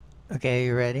Okay,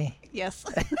 you ready? Yes.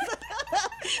 I'm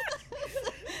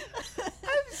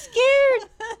scared.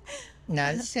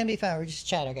 No, this is gonna be fun. We're just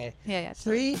chat, okay? Yeah.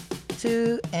 3,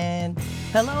 2, and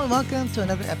hello and welcome to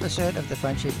another episode of the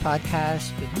Friendship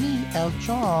Podcast with me,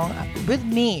 Jong. With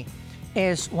me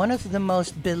is one of the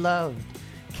most beloved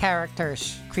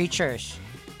creatures,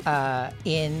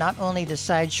 in not only the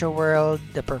sideshow world,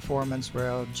 the performance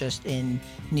world, just in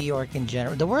New York in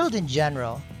general, the world in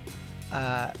general.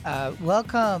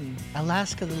 Welcome,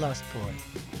 Alaska the Lost Boy.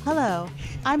 Hello,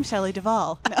 I'm Shelley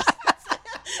Duvall. No.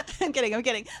 I'm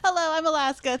kidding. Hello, I'm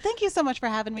Alaska. Thank you so much for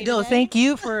having me No, today. thank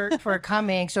you for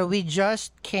coming. So we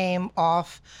just came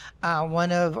off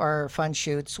one of our fun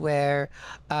shoots where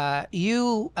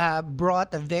you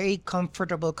brought a very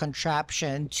comfortable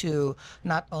contraption to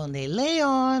not only lay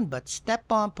on but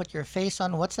step on, put your face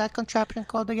on. What's that contraption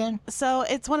called again? So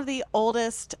it's one of the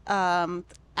oldest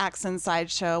acts in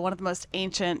sideshow, one of the most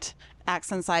ancient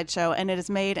acts in sideshow, and it is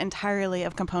made entirely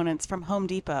of components from Home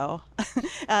Depot.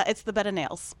 It's the bed of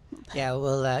nails. Yeah,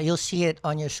 well, you'll see it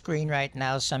on your screen right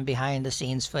now. Some behind the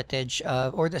scenes footage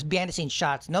or the behind the scenes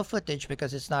shots. No footage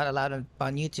because it's not allowed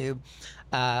on YouTube.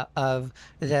 Of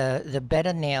the bed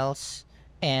of nails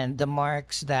and the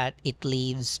marks that it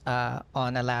leaves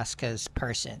on Alaska's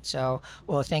person. So,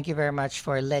 well, thank you very much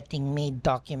for letting me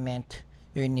document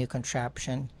your new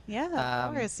contraption. Yeah,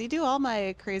 of course. You do all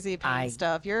my crazy pain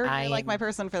stuff. You're like my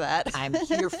person for that. I'm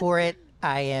here for it.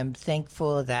 I am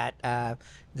thankful that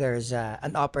there's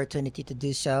an opportunity to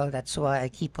do so. That's why I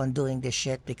keep on doing this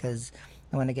shit because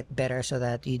I want to get better so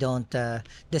that you don't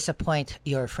disappoint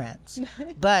your friends.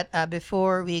 But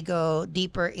before we go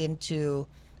deeper into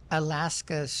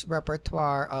Alaska's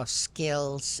repertoire of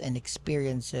skills and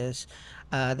experiences,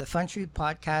 the Fun Street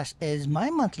Podcast is my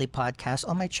monthly podcast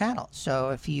on my channel.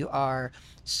 So if you are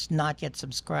not yet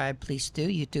subscribed, please do.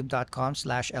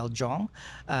 youtube.com/ljong.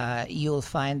 You'll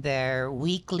find there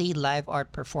weekly live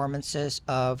art performances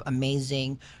of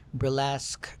amazing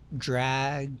burlesque,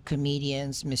 drag,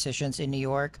 comedians, musicians in New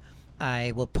York.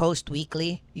 I will post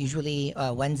weekly, usually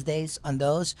Wednesdays on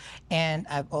those. And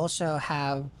I've also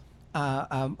have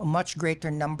a much greater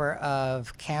number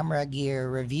of camera gear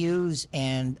reviews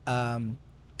and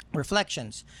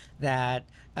reflections that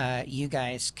you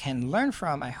guys can learn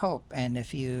from, I hope. And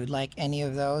if you like any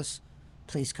of those,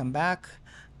 please come back.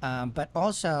 But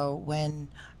also, when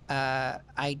the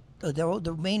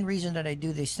main reason that I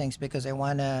do these things because I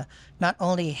want to not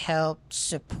only help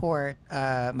support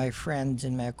my friends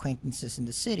and my acquaintances in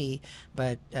the city,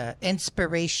 but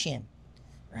inspiration,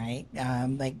 right?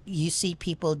 Like you see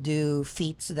people do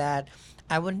feats that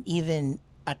I wouldn't even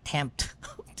attempt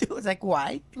to. It's like,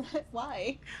 why?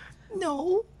 Why?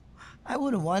 No, I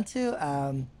wouldn't want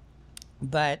to.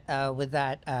 But with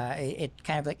that, it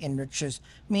kind of like enriches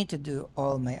me to do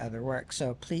all my other work.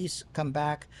 So please come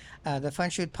back. The Fun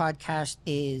Shoot podcast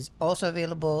is also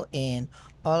available in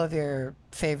all of your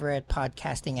favorite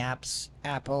podcasting apps,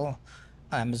 Apple,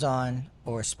 Amazon,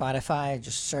 or Spotify.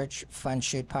 Just search Fun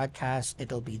Shoot Podcast.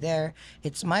 It'll be there.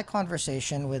 It's my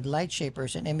conversation with light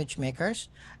shapers and image makers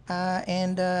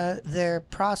and their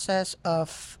process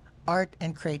of art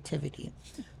and creativity.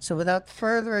 So without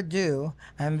further ado,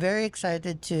 I'm very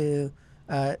excited to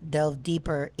delve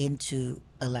deeper into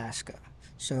Alaska.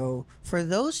 So for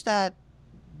those that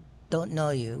don't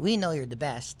know you, we know you're the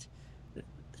best.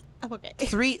 I'm okay.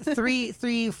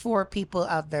 Three, four people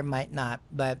out there might not,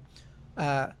 but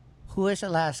who is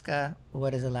Alaska?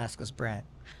 What is Alaska's brand?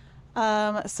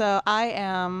 So I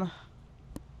am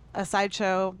a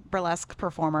sideshow burlesque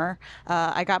performer.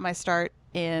 I got my start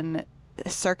in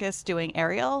circus doing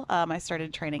aerial. I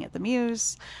started training at the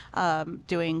Muse,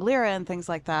 doing lyra and things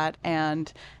like that.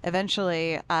 And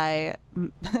eventually I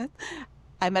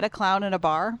met a clown in a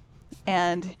bar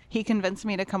and he convinced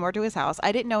me to come over to his house.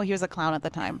 I didn't know he was a clown at the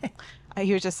time.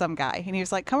 He was just some guy. And he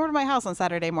was like, come over to my house on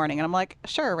Saturday morning. And I'm like,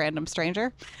 sure, random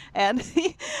stranger. And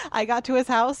I got to his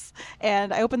house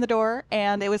and I opened the door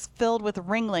and it was filled with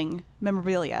Ringling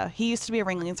memorabilia. He used to be a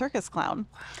Ringling circus clown.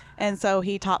 And so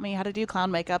he taught me how to do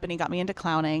clown makeup and he got me into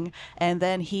clowning. And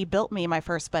then he built me my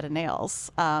first bed of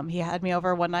nails. He had me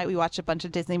over one night. We watched a bunch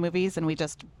of Disney movies and we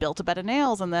just built a bed of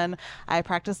nails. And then I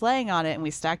practiced laying on it and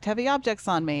we stacked heavy objects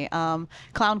on me.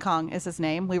 Clown Kong is his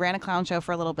name. We ran a clown show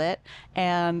for a little bit.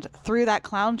 And through that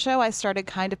clown show, I started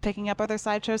kind of picking up other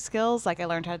sideshow skills. Like I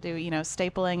learned how to do,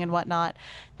 stapling and whatnot.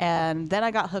 And then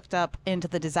I got hooked up into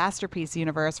the Disaster Piece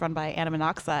universe run by Anna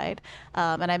Monoxide.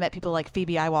 And I met people like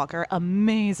Phoebe Eyewalker,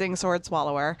 amazing sword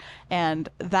swallower. And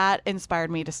that inspired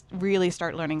me to really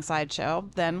start learning sideshow.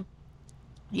 Then,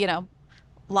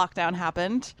 lockdown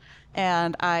happened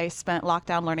and I spent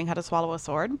lockdown learning how to swallow a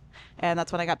sword. And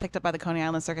that's when I got picked up by the Coney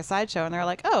Island Circus Sideshow, and they're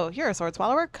like, "Oh, you're a sword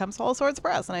swallower. Come swallow swords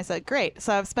for us." And I said, "Great."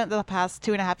 So I've spent the past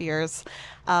 2.5 years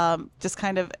just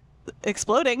kind of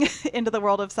exploding into the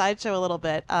world of sideshow a little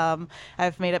bit.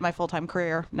 I've made it my full-time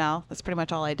career now. That's pretty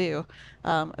much all I do,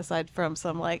 aside from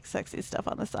some like sexy stuff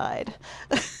on the side.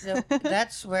 So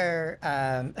that's where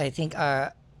I think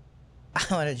I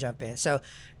want to jump in. So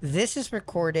this is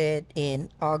recorded in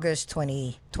August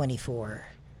 2024.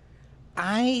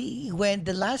 When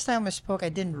the last time I spoke, I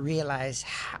didn't realize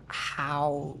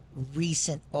how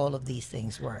recent all of these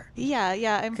things were. Yeah,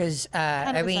 yeah. I'm Because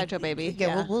kind I of a mean, sideshow baby.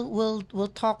 yeah, Yeah.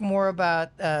 we'll talk more about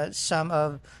some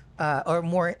of or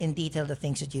more in detail the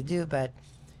things that you do. But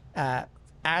uh,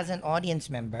 as an audience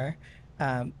member,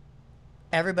 um,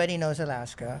 everybody knows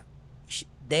Alaska.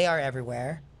 They are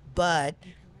everywhere, but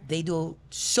they do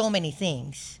so many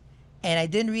things, and I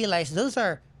didn't realize those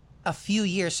are a few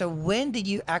years. So when did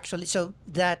you actually? So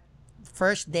that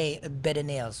first day of Bed and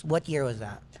Nails, what year was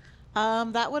that?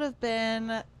 That would have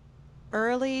been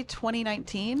early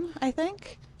 2019, I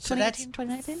think. So that's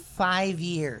 2019. 5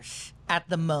 years at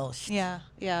the most. Yeah,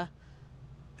 yeah.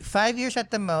 5 years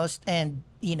at the most, and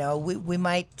we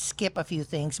might skip a few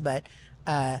things, but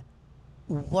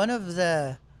one of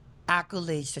the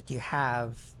accolades that you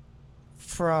have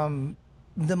from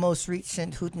the most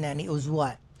recent Hootenanny was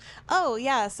what? Oh,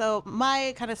 yeah. So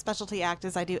my kind of specialty act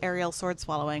is I do aerial sword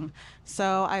swallowing.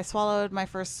 So I swallowed my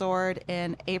first sword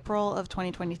in April of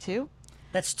 2022.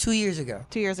 That's 2 years ago.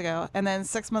 2 years ago. And then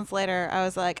 6 months later, I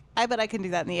was like, I bet I can do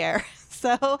that in the air.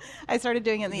 So I started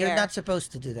doing it in the You're air. not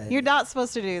supposed to do that. You're not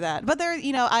supposed to do that. But there,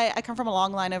 I come from a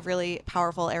long line of really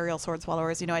powerful aerial sword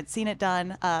swallowers. I'd seen it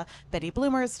done. Betty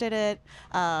Bloomers did it.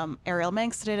 Ariel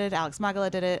Manx did it. Alex Magala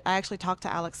did it. I actually talked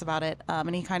to Alex about it,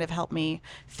 and he kind of helped me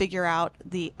figure out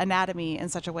the anatomy in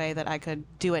such a way that I could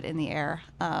do it in the air.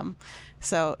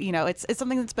 So, it's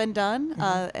something that's been done,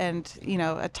 and,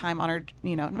 a time honored,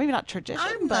 maybe not tradition,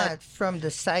 I'm but not from the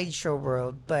sideshow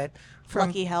world, but from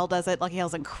Lucky Hell does it. Lucky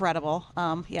Hell's incredible.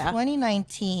 Yeah.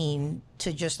 2019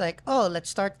 to just like, oh, let's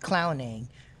start clowning,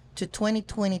 to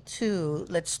 2022,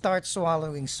 let's start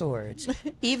swallowing swords.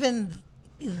 Even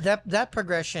that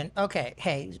progression. Okay,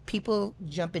 hey, people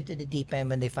jump into the deep end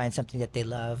when they find something that they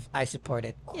love. I support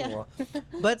it. Cool.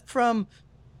 But from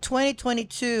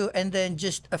 2022 and then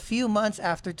just a few months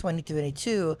after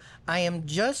 2022, I am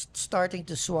just starting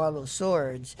to swallow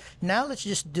swords. Now let's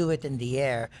just do it in the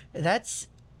air.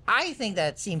 I think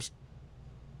that seems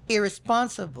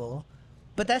irresponsible,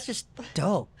 but that's just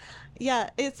dope. Yeah,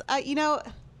 it's I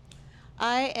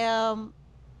am,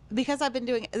 because I've been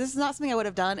doing this is not something I would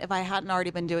have done if I hadn't already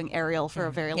been doing aerial for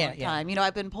a very Yeah, long yeah. time.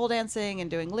 I've been pole dancing and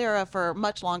doing lyra for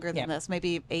much longer than Yeah. this,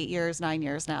 maybe 8 years, 9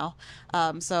 years now.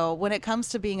 So when it comes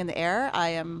to being in the air, I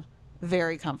am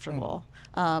very comfortable,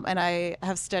 and I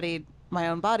have studied my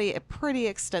own body pretty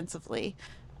extensively.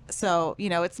 So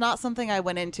it's not something I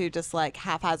went into just like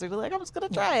haphazardly, like I'm just gonna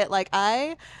try it. Like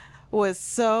I was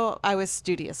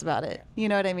studious about it. You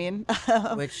know what I mean?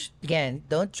 Which again,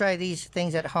 don't try these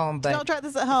things at home, but Don't try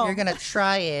this at if home. you're gonna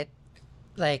try it,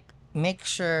 like make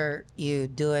sure you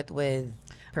do it with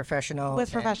professionals.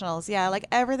 With professionals, yeah. Like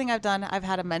everything I've done, I've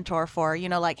had a mentor for,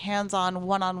 like hands-on,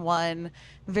 one-on-one,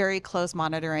 very close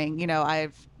monitoring.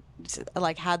 I've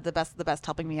like had the best of the best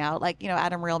helping me out. Like,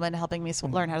 Adam Reelman helping me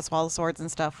learn how to swallow swords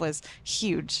and stuff was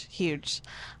huge, huge.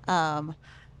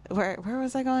 Where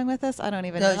was I going with this? I don't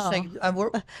even No, know. it's like I'm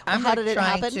How like did it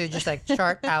trying happen? to just like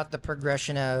chart out the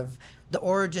progression of the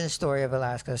origin story of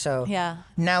Alaska. So Yeah.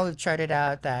 now we've charted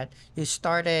out that you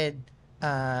started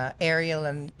aerial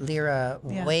and lyra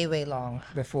Yeah. way long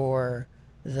before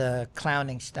the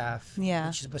clowning stuff. Yeah.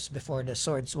 Which was before the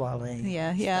sword swallowing.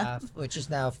 Yeah, yeah. Stuff, which is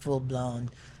now full blown.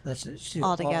 Let's shoot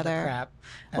All all the together. crap.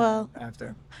 Well,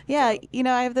 after. Yeah,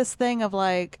 I have this thing of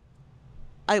like,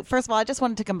 first of all, I just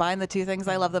wanted to combine the two things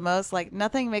I love the most. Like,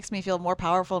 nothing makes me feel more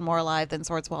powerful and more alive than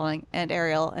sword swallowing and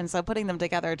aerial. And so putting them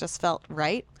together just felt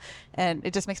right. And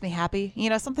it just makes me happy.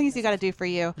 Some things you got to do for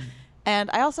you. And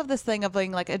I also have this thing of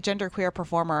being like a genderqueer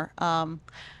performer.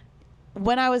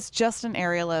 When I was just an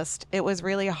aerialist, it was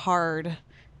really hard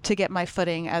to get my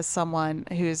footing as someone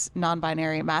who's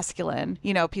non-binary masculine.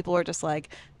 People were just like,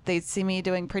 they'd see me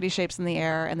doing pretty shapes in the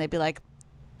air and they'd be like,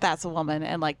 that's a woman,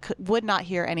 and like would not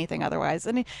hear anything otherwise.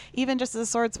 And even just as a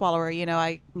sword swallower,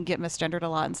 I get misgendered a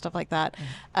lot and stuff like that.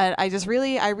 And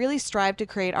I really strive to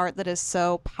create art that is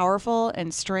so powerful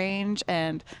and strange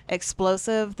and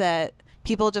explosive that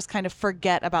people just kind of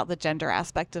forget about the gender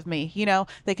aspect of me.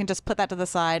 They can just put that to the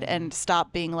side and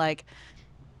stop being like,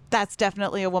 that's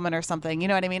definitely a woman or something. You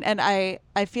know what I mean? And I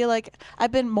feel like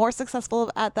I've been more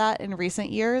successful at that in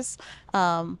recent years.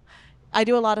 I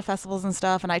do a lot of festivals and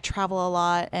stuff, and I travel a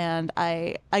lot, and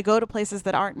I go to places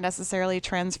that aren't necessarily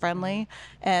trans friendly.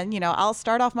 And, I'll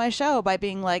start off my show by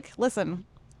being like, listen,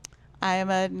 I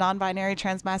am a non-binary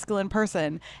transmasculine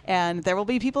person, and there will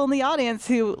be people in the audience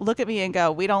who look at me and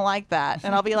go, we don't like that.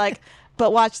 And I'll be like,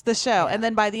 but watch the show. Yeah. And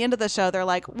then by the end of the show, they're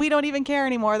like, we don't even care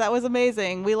anymore. That was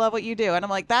amazing. We love what you do. And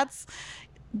I'm like, that's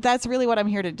really what I'm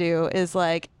here to do, is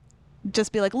like,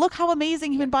 just be like, look how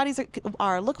amazing human bodies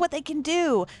are. Look what they can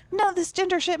do. None of this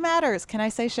gender shit matters. Can I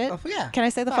say shit? Oh, yeah. Can I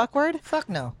say the fuck word? Fuck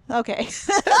no. Okay.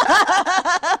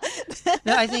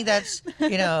 No, I think that's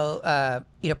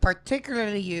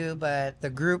particularly you, but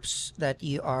the groups that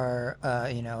you are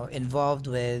involved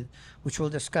with, which we'll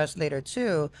discuss later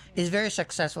too, is very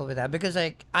successful with that, because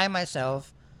like I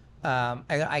myself,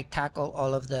 I tackle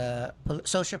all of the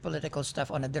social political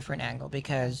stuff on a different angle,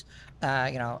 because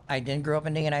I didn't grow up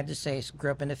in the United States,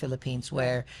 grew up in the Philippines,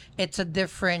 where it's a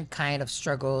different kind of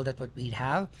struggle that what we'd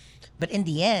have, but in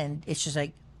the end, it's just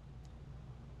like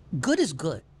good is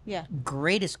good. Yeah.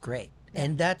 Great is great.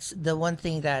 And that's the one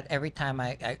thing that every time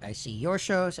I see your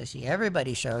shows, I see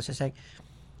everybody's shows, it's like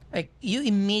you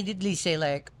immediately say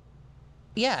like,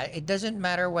 yeah, it doesn't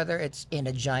matter whether it's in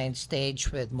a giant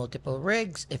stage with multiple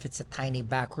rigs, if it's a tiny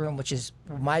back room, which is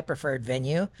my preferred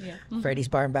venue, Yeah. Freddy's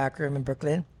Bar and Back Room in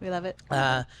Brooklyn. We love it.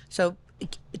 So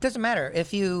it doesn't matter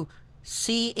if you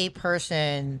see a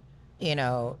person,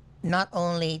 not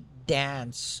only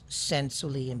dance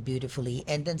sensually and beautifully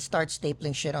and then start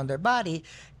stapling shit on their body.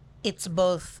 It's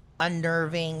both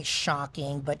unnerving,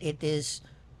 shocking, but it is,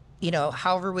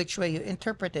 however which way you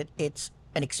interpret it, it's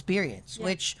an experience,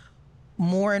 which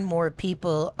more and more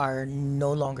people are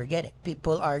no longer getting.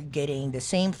 People are getting the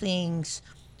same things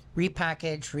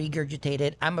repackaged,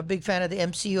 regurgitated. I'm a big fan of the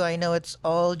MCU. I know it's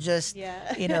all just,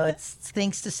 it's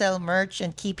things to sell merch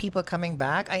and keep people coming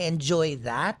back. I enjoy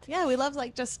that. Yeah, we love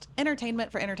like just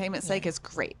entertainment for entertainment's sake is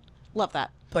great. Love that.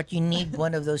 But you need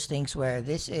one of those things where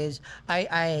this is.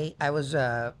 I was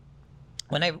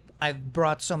when I've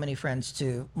brought so many friends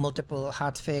to multiple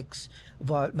Hot Fix,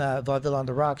 Vaudeville on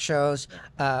the Rock shows,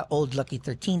 old Lucky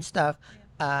 13 stuff.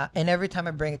 And every time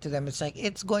I bring it to them, it's like,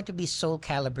 it's going to be soul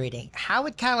calibrating. How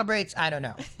it calibrates, I don't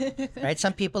know. Right?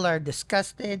 Some people are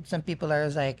disgusted. Some people are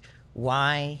like,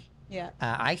 why? Yeah.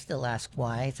 I still ask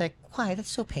why. It's like, why?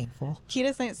 That's so painful.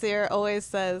 Kita St. Cyr always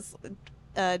says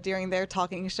during their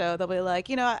talking show, they'll be like,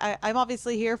 I'm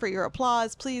obviously here for your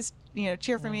applause. Please,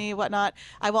 cheer for me, whatnot.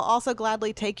 I will also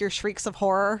gladly take your shrieks of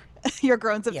horror, your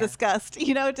groans of disgust,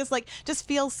 just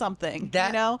feel something, in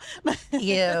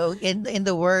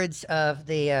the words of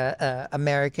the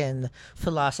American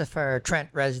philosopher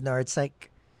Trent Reznor, it's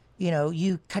like,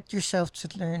 you cut yourself to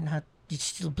learn how to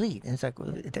still bleed. And it's like,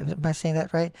 am I saying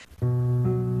that right?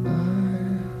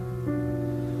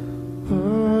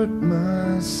 Hurt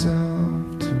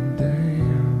myself today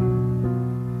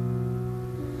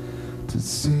to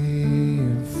see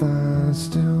if I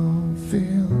still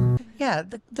feel. Yeah,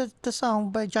 the song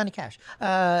by Johnny Cash.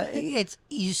 It's,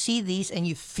 you see these and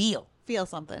you feel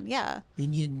something. Yeah.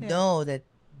 and you know that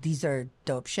these are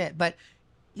dope shit. But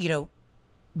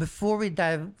before we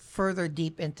dive further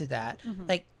deep into that,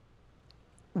 like,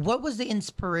 what was the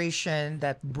inspiration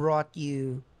that brought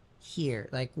you here?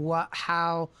 Like,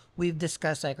 how we've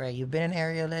discussed, like, right, you've been an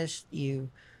aerialist, you've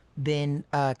been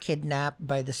kidnapped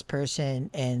by this person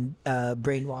and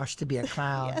brainwashed to be a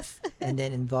clown, and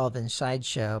then involved in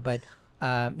sideshow. But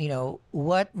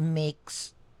what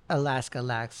makes Alaska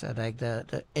Laxa, like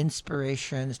the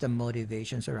inspirations, the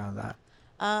motivations around that?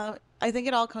 I think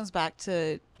it all comes back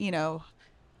to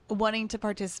wanting to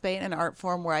participate in an art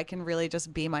form where I can really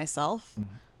just be myself.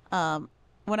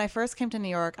 When I first came to New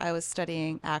York, I was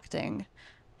studying acting,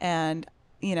 and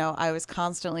I was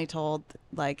constantly told,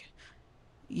 like,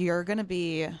 you're going to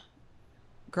be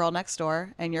girl next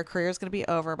door and your career is going to be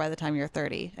over by the time you're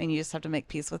 30, and you just have to make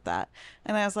peace with that.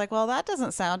 And I was like, well, that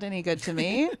doesn't sound any good to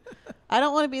me. I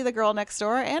don't want to be the girl next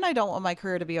door, and I don't want my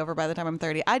career to be over by the time I'm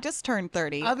 30. I just turned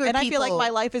 30, I feel like my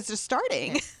life is just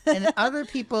starting. And other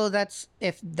people, they're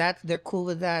cool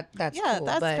with that, that's cool.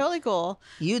 That's but totally cool.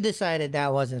 you decided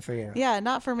that wasn't for you. Yeah,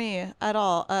 not for me at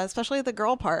all, especially the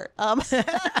girl part.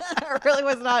 It really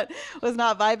was not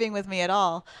vibing with me at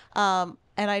all.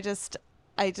 And I just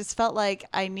felt like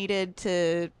I needed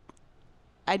to.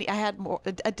 I had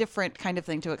a different kind of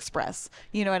thing to express.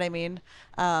 You know what I mean?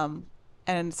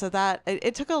 And so that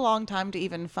it took a long time to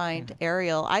even find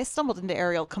aerial. I stumbled into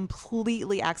aerial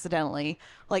completely accidentally,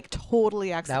 like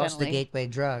totally accidentally. That was the gateway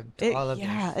drug to all of this.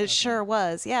 Yeah, it sure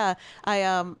was. Yeah,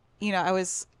 I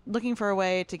looking for a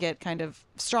way to get kind of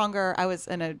stronger. I was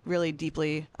in a really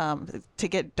deeply, to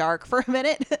get dark for a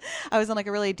minute, I was in like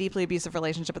a really deeply abusive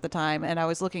relationship at the time. And I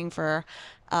was looking for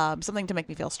something to make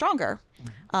me feel stronger.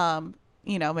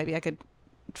 You know, maybe I could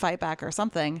fight back or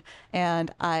something.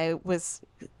 And I was,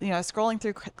 scrolling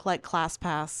through like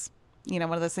ClassPass,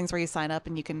 one of those things where you sign up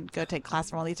and you can go take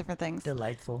class from all these different things.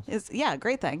 Delightful. Yeah,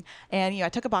 great thing. And, I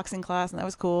took a boxing class and that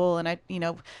was cool. And I,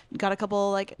 got a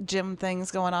couple like gym things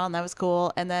going on. That was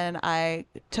cool. And then I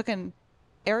took an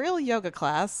aerial yoga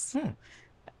class.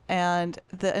 And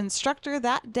the instructor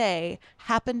that day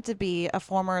happened to be a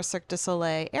former Cirque du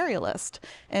Soleil aerialist.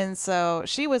 And so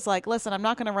she was like, listen, I'm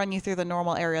not going to run you through the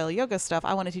normal aerial yoga stuff.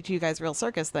 I want to teach you guys real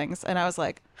circus things. And I was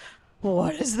like,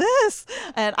 what is this?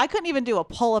 And I couldn't even do a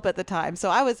pull-up at the time, so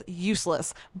I was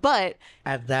useless. But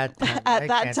At that time, At I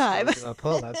that can't time. still do a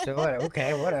pull-up, so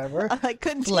okay, whatever. I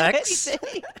couldn't Flex. do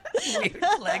anything. Weird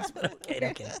flex, but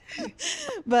okay.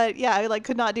 But yeah, I like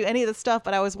could not do any of the stuff.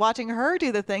 But I was watching her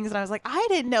do the things, and I was like, I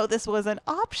didn't know this was an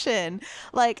option.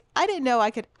 Like I didn't know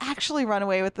I could actually run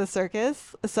away with the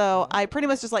circus. So I pretty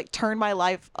much just like turned my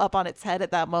life up on its head at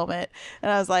that moment,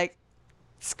 and I was like,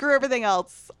 screw everything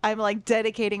else. I'm like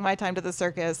dedicating my time to the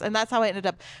circus. And that's how I ended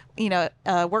up,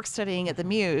 work studying at the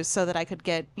Muse so that I could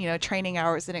get, training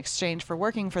hours in exchange for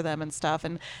working for them and stuff.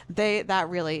 And that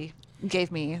really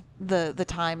gave me the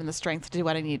time and the strength to do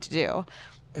what I need to do.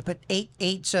 But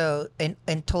eight. So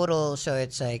in total, so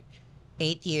it's like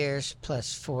 8 years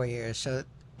plus 4 years. So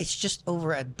it's just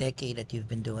over a decade that you've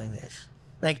been doing this.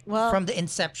 Like from the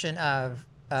inception of.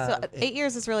 So 8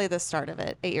 years is really the start of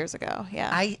it. 8 years ago, yeah.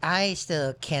 I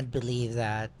still can't believe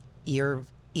that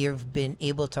you've been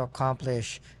able to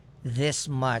accomplish this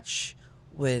much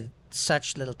with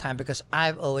such little time, because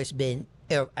I've always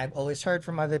heard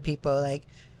from other people like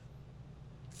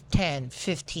 10,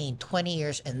 15, 20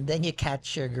 years and then you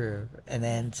catch your groove, and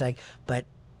then it's like, but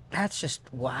that's just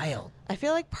wild. I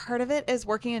feel like part of it is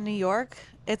working in New York.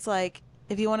 It's like,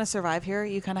 if you want to survive here,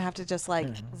 you kind of have to just like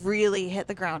really hit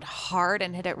the ground hard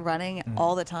and hit it running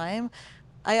all the time.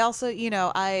 I also,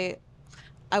 I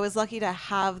was lucky to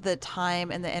have the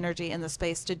time and the energy and the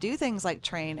space to do things like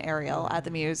train aerial at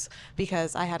the Muse,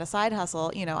 because I had a side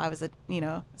hustle. I was a,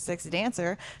 sexy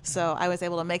dancer. So I was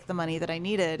able to make the money that I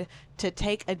needed to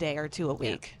take a day or two a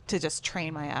week to just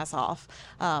train my ass off.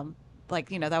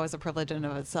 That was a privilege in and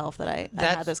of itself that I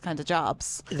had those kinds of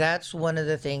jobs. That's one of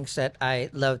the things that I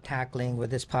love tackling with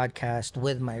this podcast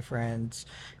with my friends,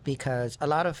 because a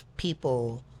lot of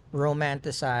people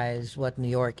romanticize what New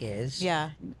York is. Yeah.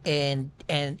 And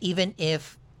even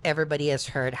if everybody has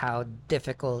heard how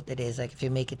difficult it is, like if you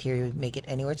make it here, you make it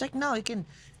anywhere. It's like, no, you can.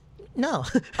 No.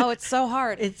 Oh, it's so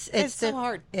hard. It's so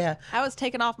hard. Yeah. I was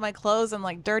taking off my clothes in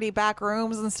like dirty back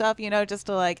rooms and stuff, just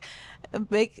to like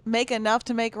make enough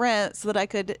to make rent so that I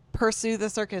could pursue the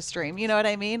circus dream. You know what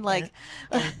I mean? Like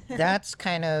and that's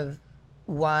kind of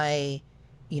why,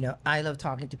 I love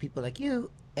talking to people like you,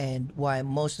 and why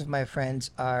most of my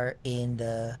friends are in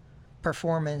the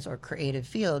performance or creative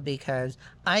field, because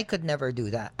I could never do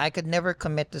that. I could never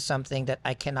commit to something that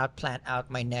I cannot plan out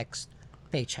my next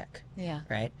paycheck. Yeah.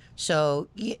 Right. So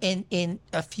in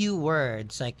a few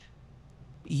words, like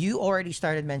you already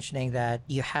started mentioning that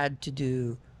you had to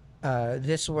do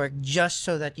this work just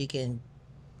so that you can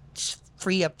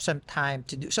free up some time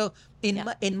to do. So in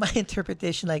my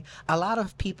interpretation, like a lot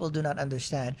of people do not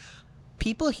understand.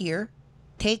 People here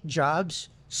take jobs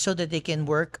so that they can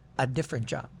work a different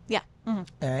job. Yeah. All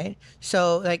right.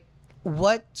 So like,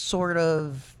 what sort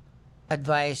of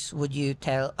advice would you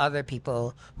tell other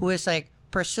people who is like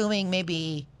pursuing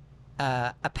maybe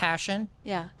a passion,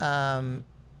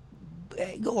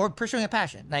 or pursuing a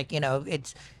passion? Like,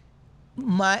 it's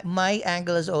my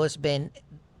angle has always been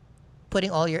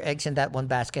putting all your eggs in that one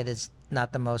basket is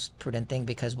not the most prudent thing,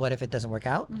 because what if it doesn't work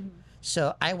out?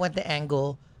 So I went the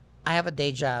angle, I have a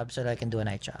day job so that I can do a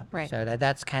night job. Right. So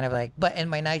that's kind of like, but in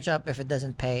my night job, if it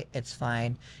doesn't pay, it's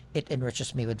fine. It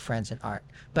enriches me with friends and art.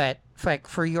 But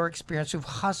for your experience, you've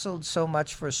hustled so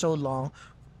much for so long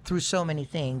through so many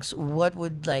things. What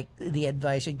would like the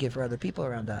advice you'd give for other people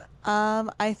around that?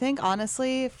 I think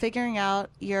honestly, figuring out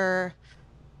your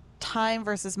time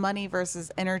versus money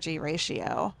versus energy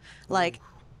ratio, like,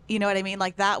 you know what I mean?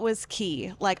 Like that was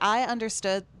key. Like I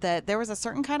understood that there was a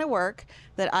certain kind of work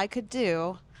that I could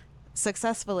do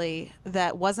successfully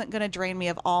that wasn't going to drain me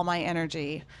of all my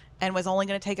energy and was only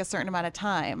going to take a certain amount of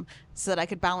time, so that I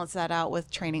could balance that out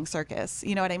with training circus.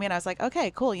 You know what I mean? I was like,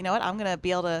 okay, cool. You know what? I'm going to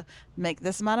be able to make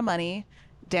this amount of money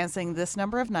dancing this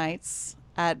number of nights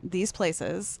at these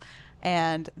places,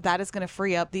 and that is going to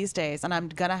free up these days, and I'm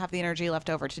going to have the energy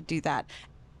left over to do that.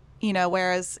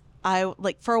 Whereas I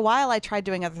like for a while I tried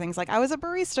doing other things. Like I was a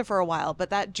barista for a while,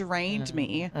 but that drained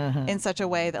me in such a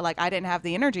way that like I didn't have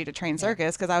the energy to train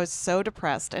circus because I was so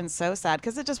depressed and so sad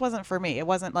because it just wasn't for me. It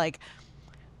wasn't like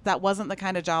that wasn't the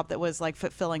kind of job that was like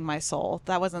fulfilling my soul.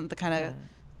 That wasn't the kind of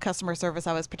customer service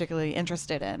I was particularly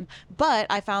interested in. But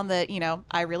I found that,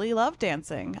 I really love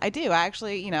dancing. I do. I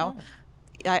actually,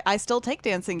 I still take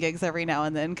dancing gigs every now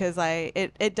and then because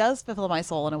it does fulfill my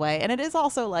soul in a way. And it is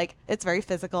also like, it's very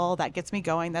physical. That gets me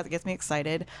going. That gets me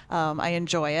excited. I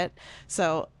enjoy it.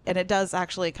 So, and it does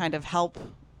actually kind of help.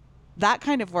 That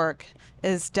kind of work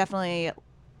is definitely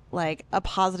like a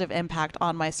positive impact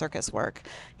on my circus work.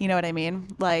 You know what I mean?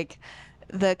 Like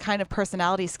the kind of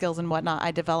personality skills and whatnot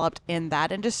I developed in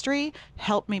that industry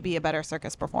helped me be a better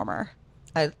circus performer.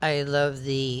 I love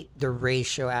the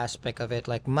ratio aspect of it,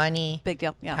 like money, Big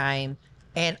deal. Yeah. time,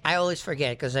 and I always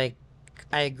forget because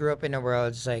I grew up in a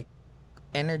world it's like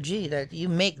energy that you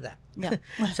make that. Yeah.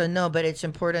 So no, but it's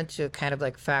important to kind of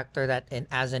like factor that in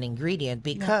as an ingredient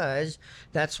because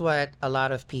that's what a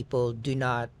lot of people do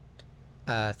not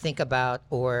think about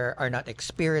or are not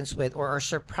experienced with or are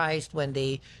surprised when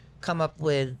they come up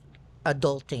with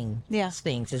adulting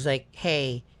things. It's like,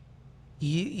 hey,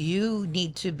 you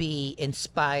need to be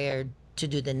inspired to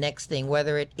do the next thing,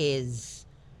 whether it is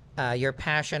your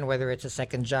passion, whether it's a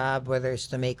second job, whether it's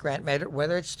to make rent,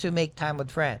 whether it's to make time with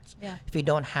friends. Yeah. If you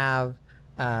don't have,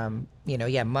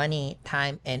 money,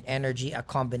 time, and energy, a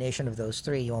combination of those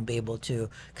three, you won't be able to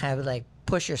kind of like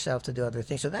push yourself to do other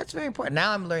things. So that's very important.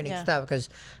 Now I'm learning stuff because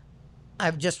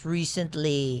I've just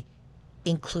recently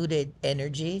included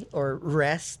energy or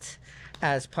rest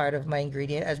as part of my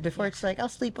ingredient. As before, it's like I'll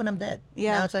sleep when I'm dead.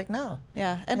 Yeah. Now it's like no.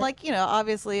 Yeah. And like,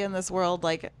 obviously in this world,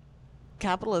 like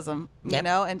capitalism,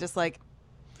 and just like,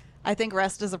 I think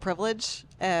rest is a privilege,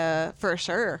 for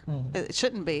sure. It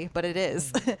shouldn't be, but it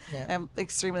is. Yeah. I'm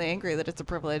extremely angry that it's a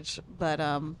privilege, but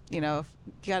you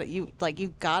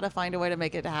gotta find a way to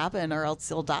make it happen, or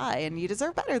else you'll die, and you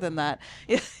deserve better than that.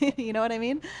 You know what I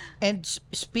mean? And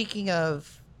speaking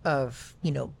of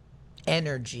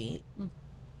energy,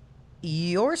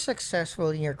 you're successful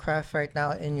in your craft right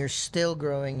now, and you're still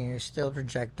growing, and you're still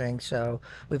projecting. So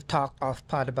we've talked off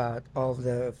pod about all of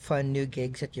the fun new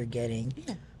gigs that you're getting.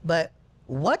 Yeah. But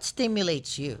what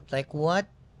stimulates you? Like what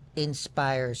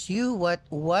inspires you?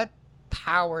 What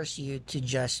powers you to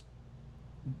just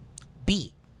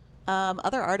be?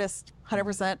 Other artists,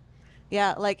 100%.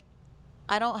 Yeah, like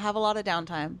I don't have a lot of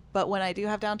downtime, but when I do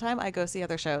have downtime, I go see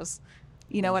other shows.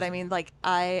 You know what I mean? Like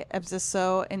I am just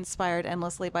so inspired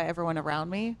endlessly by everyone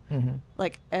around me.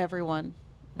 Like everyone.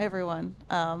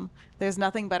 There's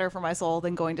nothing better for my soul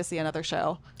than going to see another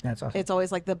show. That's awesome. It's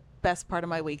always like the best part of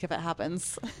my week if it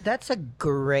happens. That's a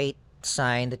great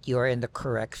sign that you are in the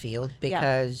correct field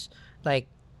because I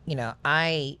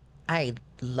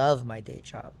love my day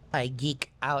job. I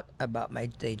geek out about my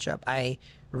day job. I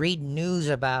read news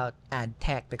about ad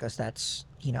tech because that's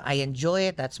I enjoy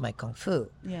it. That's my kung fu.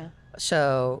 Yeah.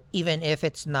 So even if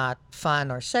it's not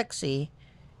fun or sexy,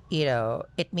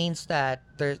 it means that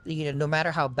there's no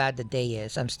matter how bad the day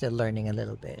is, I'm still learning a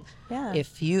little bit. Yeah.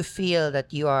 If you feel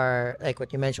that you are like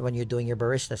what you mentioned when you're doing your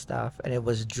barista stuff and it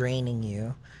was draining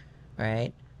you,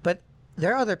 right? But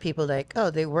there are other people like,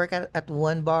 they work at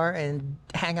one bar and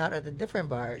hang out at a different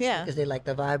bar. Yeah. Because they like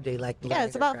the vibe. They like Yeah,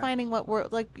 it's about finding what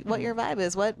your vibe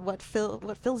is, what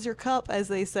fills your cup, as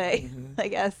they say. I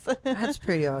guess. That's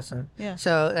pretty awesome. Yeah.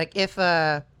 So like if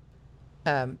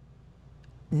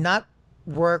not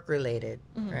work related,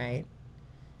 right?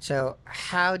 So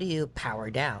how do you power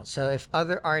down? So if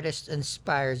other artists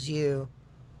inspires you,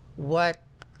 what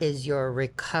is your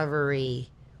recovery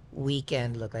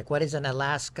weekend look like? What is an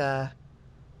Alaska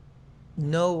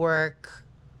no work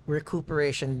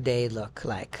recuperation day look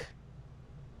like?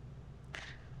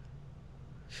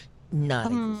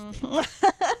 None.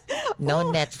 No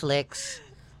Netflix,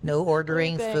 no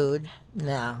ordering Everything. food.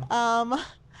 No.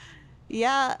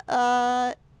 Yeah.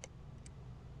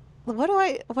 What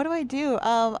do I do?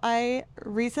 I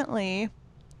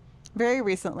very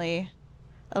recently,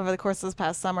 over the course of this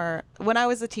past summer, when I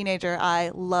was a teenager,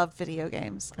 I loved video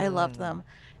games. I loved them.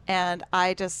 And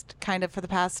I just kind of, for the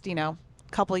past,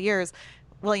 couple of years,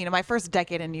 my first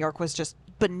decade in New York was just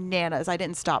bananas. I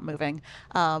didn't stop moving.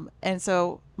 And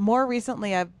so more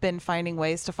recently, I've been finding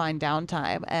ways to find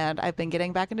downtime, and I've been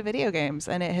getting back into video games,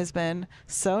 and it has been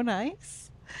so nice.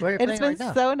 What are you And playing it's been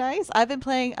right now? so nice. I've been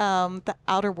playing the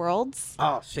Outer Worlds.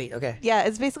 Oh, sweet. Okay. Yeah,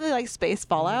 it's basically like space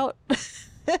Fallout.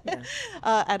 Yeah.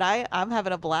 And I'm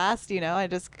having a blast, I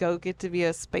just get to be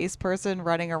a space person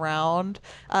running around.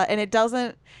 And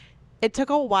it took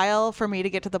a while for me to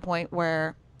get to the point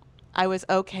where I was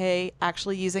okay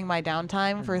actually using my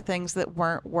downtime for things that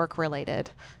weren't work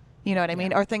related. You know what I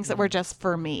mean? Or things that were just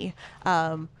for me.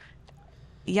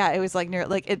 Yeah, it was like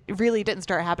it really didn't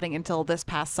start happening until this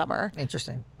past summer,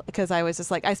 Interesting. because I was just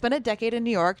like, I spent a decade in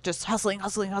New York just hustling,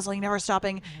 hustling, hustling, never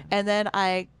stopping. And then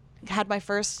I had my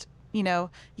first,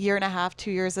 year and a half,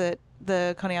 2 years at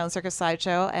the Coney Island Circus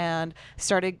Sideshow, and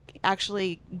started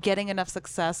actually getting enough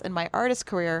success in my artist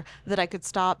career that I could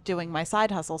stop doing my side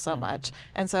hustle so much.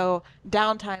 And so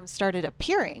downtime started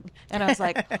appearing, and I was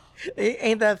like,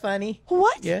 Ain't that funny?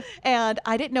 what? Yeah. And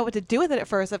I didn't know what to do with it at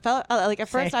first. It felt like at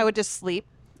first I would just sleep.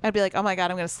 I'd be like, oh my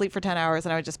God, I'm going to sleep for 10 hours.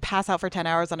 And I would just pass out for 10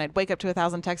 hours. And I'd wake up to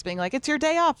 1,000 texts being like, it's your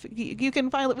day off. We can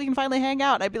finally hang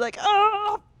out. And I'd be like,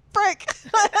 oh, frick.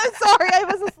 Sorry, I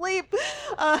was asleep.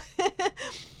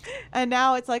 And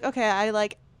now it's like, okay,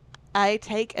 I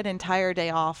take an entire day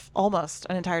off, almost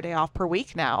an entire day off per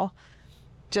week now,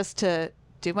 just to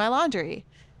do my laundry,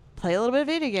 play a little bit of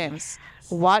video games,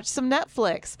 watch some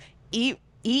Netflix, eat.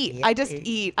 I just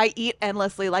eat. I eat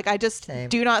endlessly. Like, I just Same.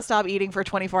 do not stop eating for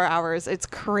 24 hours. It's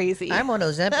crazy. I'm on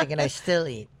Ozempic and I still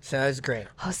eat, so it's great.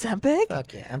 Ozempic?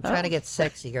 Fuck yeah, I'm trying to get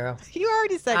sexy, girl. You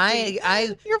already sexy.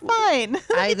 I You're fine.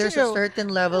 there's a certain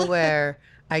level where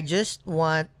I just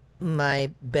want my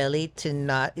belly to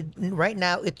not. Right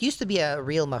now, it used to be a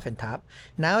real muffin top.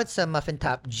 Now it's a muffin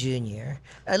top junior.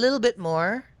 A little bit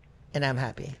more, and I'm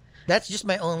happy. That's just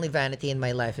my only vanity in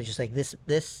my life. It's just like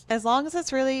this. As long as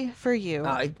it's really for you.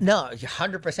 No,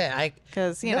 100%.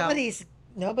 Because,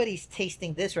 Nobody's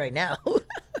tasting this right now.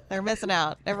 they're missing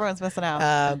out. Everyone's missing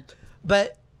out.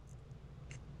 But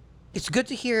it's good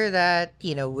to hear that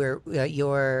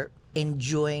you're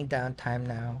enjoying downtime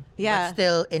now. Yeah. But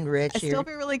still enriched. I still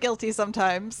feel really guilty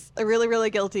sometimes. I really, really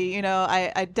guilty.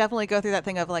 I definitely go through that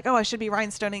thing of like, oh, I should be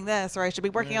rhinestoning this, or I should be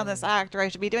working on this act, or I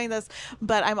should be doing this.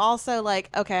 But I'm also like,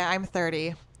 okay, I'm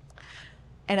 30.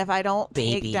 And if I don't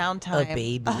take downtime. A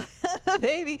baby.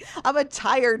 Baby. I'm a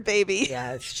tired baby.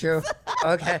 Yeah, it's true.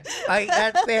 Okay.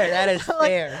 That's fair. That is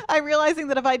fair. I'm realizing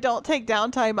that if I don't take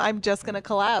downtime, I'm just going to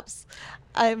collapse.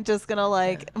 I'm just going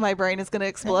to my brain is going to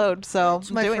explode. So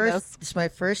I'm doing this. It's my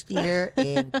first year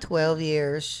in 12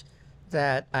 years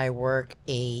that I work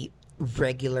a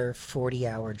regular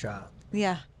 40-hour job.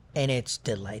 Yeah. And it's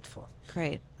delightful.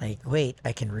 Great. Like, wait,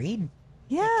 I can read?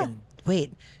 Yeah.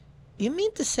 Wait, you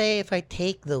mean to say if I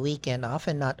take the weekend off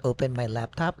and not open my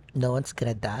laptop, no one's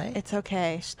going to die? It's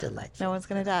okay. It's delightful. No one's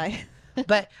going to die.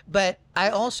 But I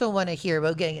also want to hear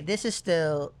about getting this is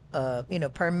still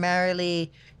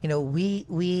primarily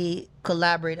we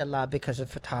collaborate a lot because of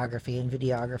photography and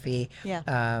videography. Yeah.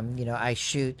 I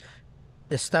shoot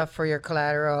the stuff for your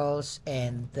collaterals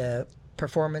and the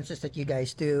performances that you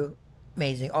guys do.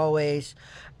 Amazing always.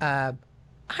 I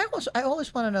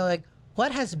always want to know, like,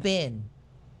 what has been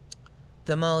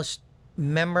the most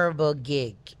memorable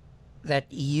gig that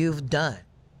you've done?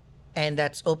 And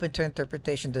that's open to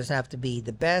interpretation. Doesn't have to be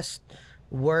the best,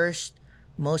 worst,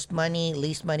 most money,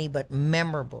 least money, but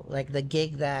memorable. Like the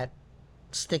gig that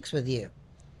sticks with you.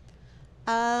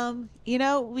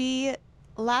 We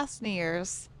last New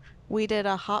Year's we did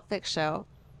a hot fix show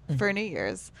for New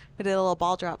Year's. We did a little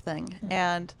ball drop thing,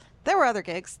 and there were other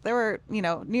gigs. There were,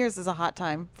 New Year's is a hot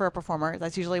time for a performer.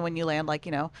 That's usually when you land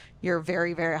your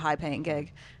very, very high paying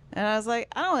gig. And I was like,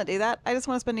 I don't want to do that. I just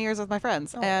want to spend New Year's with my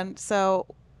friends. Oh. And so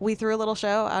we threw a little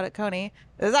show out at Coney.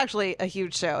 It was actually a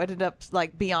huge show. It ended up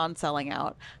beyond selling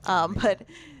out. But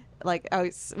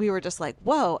we were just like,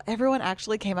 whoa, everyone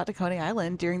actually came out to Coney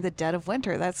Island during the dead of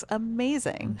winter. That's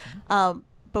amazing. Mm-hmm.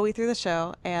 But we threw the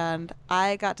show, and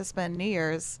I got to spend New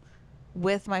Year's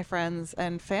with my friends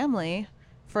and family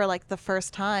for the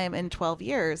first time in 12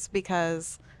 years,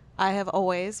 because I have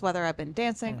always, whether I've been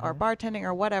dancing or bartending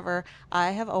or whatever,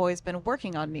 I have always been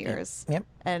working on New Year's. Yep.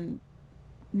 And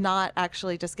not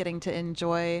actually just getting to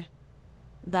enjoy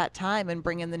that time and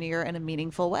bring in the new year in a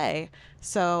meaningful way.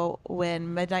 So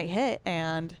when midnight hit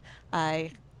and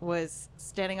I was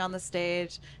standing on the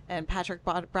stage and Patrick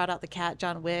brought out the cat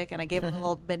John Wick, and I gave him a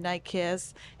little midnight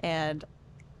kiss, and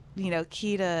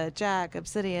Keita, Jack,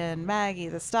 Obsidian, Maggie,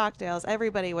 the Stockdales,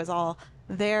 everybody was all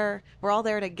there. We're all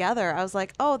there together. I was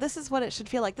like, oh, this is what it should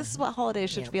feel like. This is what holidays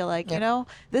should feel like.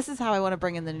 This is how I want to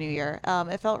bring in the new year.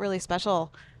 It felt really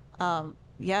special.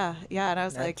 Yeah. And I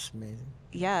was That's amazing.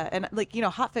 Yeah. And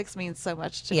hot fix means so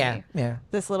much to me. Yeah.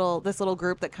 This little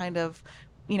group that kind of,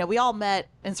 we all met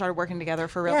and started working together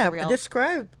for real. For real.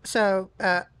 Describe. So,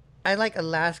 I'd like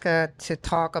Alaska to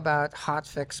talk about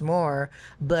hotfix more,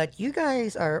 but you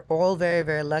guys are all very,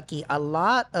 very lucky. A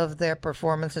lot of their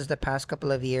performances the past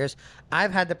couple of years,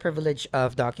 I've had the privilege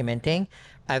of documenting.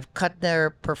 I've cut their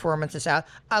performances out.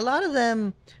 A lot of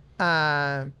them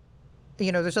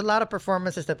there's a lot of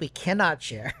performances that we cannot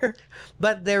share,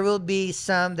 but there will be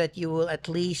some that you will at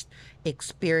least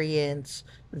experience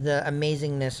the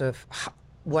amazingness of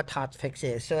what Hot Fix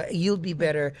is. So you'll be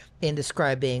better in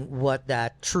describing what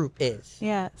that troupe is.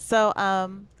 Yeah. So,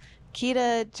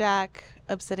 Kita, Jack,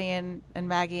 Obsidian, and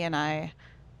Maggie and I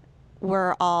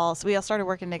so we all started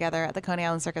working together at the Coney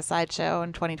Island Circus Sideshow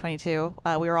in 2022.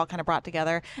 We were all kind of brought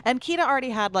together, and Kita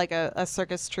already had like a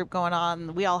circus troupe going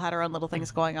on. We all had our own little things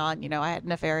going on. I had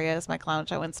Nefarious, my clown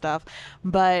show and stuff,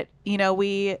 but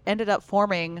we ended up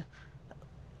forming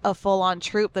a full-on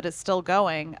troupe that is still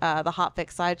going, the Hot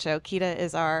Fix Sideshow. Kita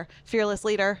is our fearless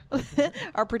leader,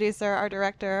 our producer, our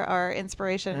director, our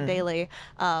inspiration daily.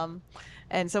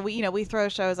 And so we throw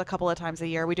shows a couple of times a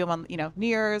year. We do them on, New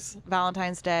Year's,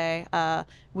 Valentine's Day.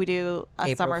 We do a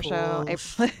April summer show.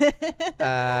 Fools.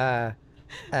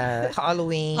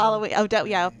 Halloween. Halloween. Oh,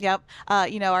 yeah, yep.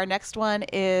 Our next one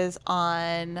is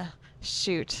on,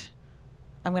 shoot,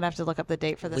 I'm going to have to look up the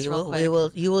date for this real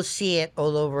quick. You will see it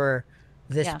all over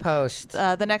this post.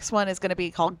 The next one is going to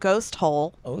be called Ghost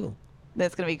Hole. Oh.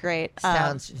 That's going to be great.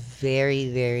 Sounds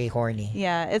very, very horny.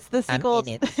 Yeah, it's the sequel. I'm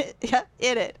in it. Yeah,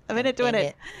 in it. I'm in it doing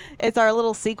it. It's our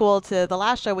little sequel to the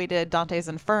last show we did, Dante's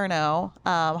Inferno.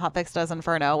 Hot Fix does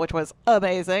Inferno, which was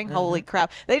amazing. Holy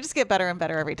crap. They just get better and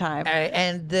better every time.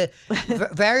 And the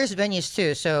various venues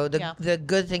too. So the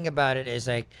good thing about it is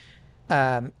like,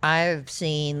 I've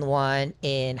seen one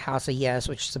in House of Yes,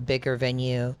 which is a bigger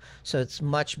venue. So it's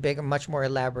much bigger, much more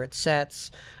elaborate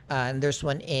sets. And there's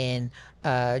one in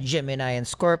Gemini and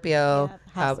Scorpio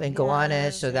in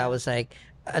Gowanus. So that was like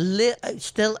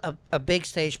still a big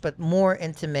stage, but more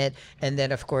intimate. And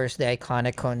then, of course, the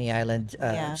iconic Coney Island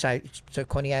so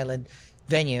Coney Island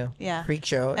venue, freak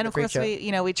show, and of course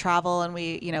we travel and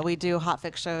we do Hot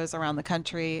Fix shows around the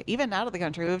country, even out of the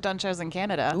country. We've done shows in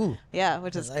Canada. Ooh,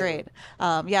 which is great.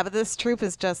 But this troupe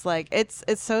is just like it's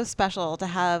so special to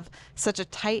have such a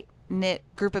tight knit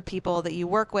group of people that you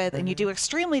work with and you do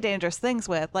extremely dangerous things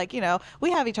with. Like,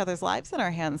 we have each other's lives in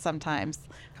our hands sometimes.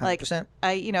 100%.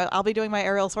 Like I'll be doing my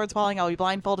aerial sword swallowing. I'll be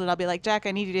blindfolded. I'll be like, Jack,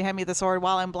 I need you to hand me the sword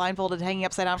while I'm blindfolded, hanging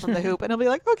upside down from the hoop. And he'll be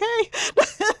like,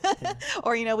 okay.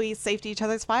 Or, we safety each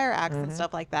other's fire acts and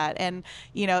stuff like that. And,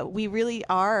 we really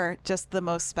are just the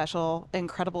most special,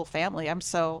 incredible family. I'm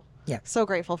so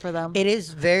grateful for them. It is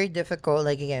very difficult.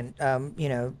 Like, again,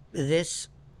 this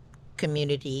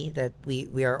community that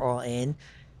we are all in,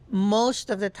 most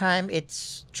of the time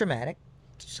it's traumatic.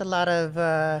 There's a lot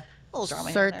of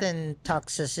certain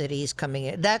toxicities coming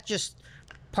in. That just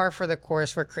par for the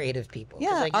course for creative people.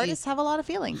 Yeah, like artists have a lot of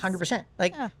feelings. 100%.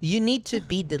 Like you need to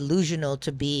be delusional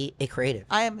to be a creative.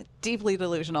 I am deeply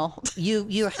delusional.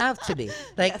 You have to be.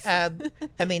 Like I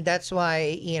mean, that's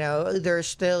why there's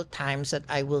still times that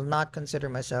I will not consider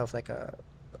myself like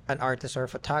an artist or a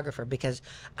photographer because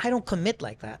I don't commit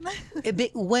like that.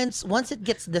 Once it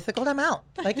gets difficult, I'm out.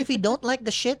 Like if you don't like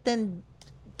the shit, then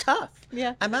tough.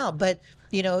 Yeah, I'm out. But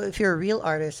if you're a real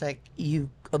artist, like you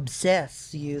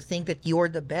obsess, you think that you're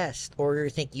the best or you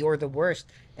think you're the worst,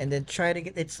 and then try to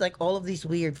get. It's like all of these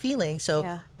weird feelings.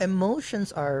 So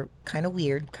emotions are kind of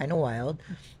weird, kind of wild,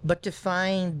 but to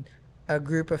find a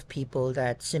group of people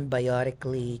that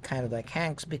symbiotically kind of like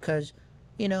hangs because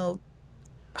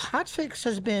Hot Fix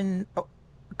has been a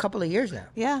couple of years now.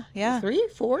 Yeah. 3,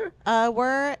 4?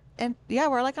 We're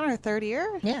like on our third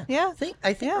year. Yeah.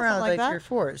 I think around like 3 or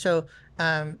 4. So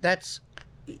that's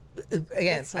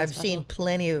again, so I've special. seen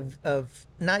plenty of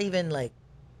not even like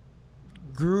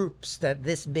groups that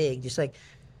this big, just like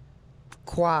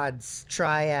quads,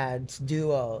 triads,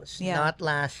 duos, not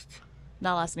last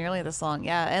nearly this long.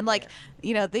 And like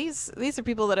these are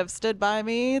people that have stood by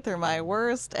me through my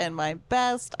worst and my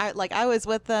best. I was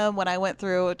with them when I went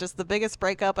through just the biggest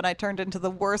breakup and I turned into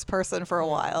the worst person for a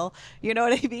while, you know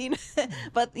what I mean?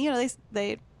 But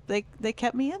they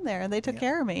kept me in there and they took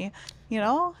care of me.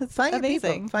 It's find amazing.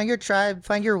 Your people, find your tribe,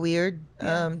 find your weird.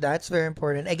 That's very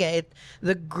important. Again,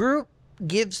 the group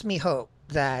gives me hope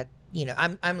that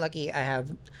I'm lucky. I have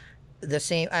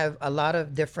a lot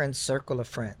of different circle of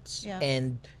friends,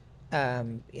 and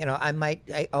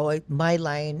I always my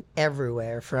line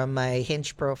everywhere from my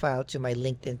Hinge profile to my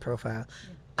LinkedIn profile.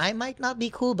 I might not be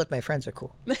cool, but my friends are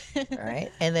cool. All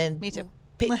right, and then Me too.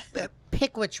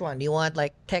 Pick which one. Do you want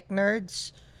like tech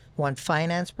nerds? Want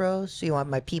finance bros? You want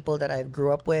my people that I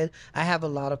grew up with? I have a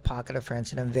lot of pocket of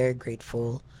friends, and I'm very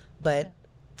grateful. But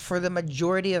for the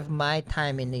majority of my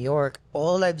time in New York,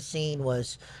 all I've seen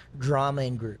was drama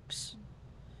in groups.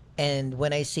 And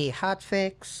when I see Hot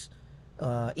Fix,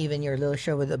 even your little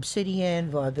show with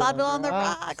Obsidian, Vaudeville on the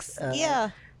Rocks.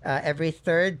 every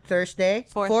third Thursday.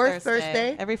 Fourth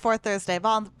Thursday. Every fourth Thursday.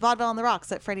 Vaudeville on the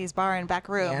Rocks at Freddy's Bar and Back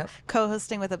Room. Yep.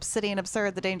 Co-hosting with Obsidian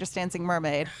Absurd, the Dangerous Dancing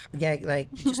Mermaid. Yeah,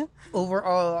 like just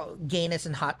overall gayness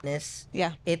and hotness.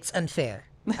 Yeah. It's unfair.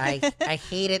 I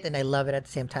hate it and I love it at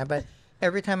the same time. But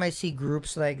every time I see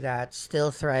groups like that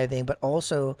still thriving, but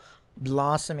also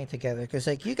blossoming together, because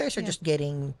like you guys are just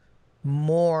getting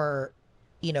more,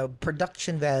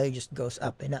 production value just goes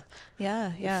up and up.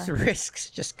 Yeah, yeah. The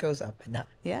risks just goes up and up.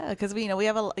 Yeah, because we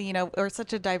have we're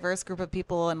such a diverse group of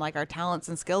people and like our talents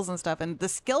and skills and stuff, and the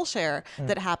skill share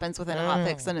that happens within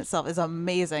Hotfix in itself is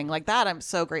amazing. Like that, I'm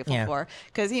so grateful Yeah. for,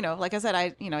 because like I said,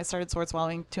 I started sword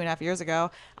swallowing 2.5 years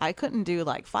ago. I couldn't do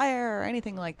like fire or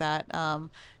anything like that,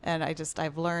 and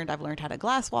I've learned how to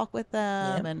glass walk with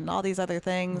them Yep. and all these other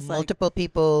things. Multiple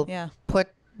people Yeah. put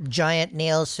giant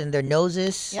nails in their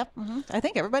noses. Yep. I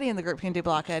think everybody in the group can do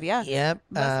blockhead. Yeah. Yep.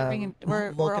 We're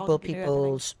all Multiple can do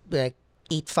people like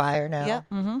eat fire now.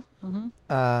 Yep.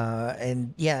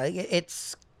 And yeah,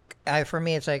 it's for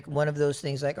me, it's like one of those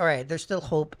things. Like, all right, there's still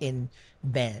hope in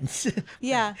bands.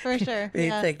 Yeah, for sure. It's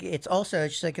Yeah. like it's also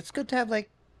just like it's good to have like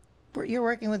you're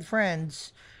working with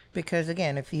friends, because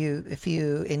again, if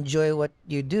you enjoy what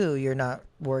you do, you're not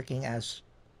working as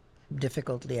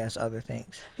difficultly as other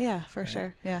things. Yeah, for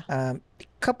sure. Yeah. A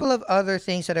couple of other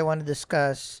things that I want to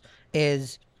discuss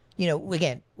is,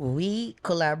 again, we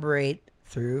collaborate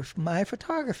through my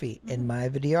photography and my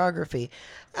videography.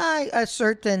 A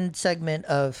certain segment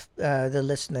of the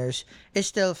listeners is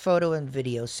still photo and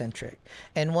video centric.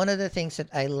 And one of the things that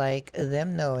I like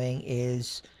them knowing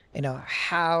is,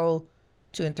 how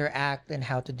to interact and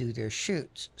how to do their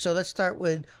shoots. So let's start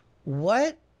with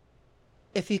what,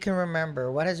 if you can remember,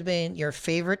 what has been your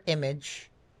favorite image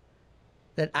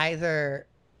that either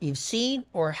you've seen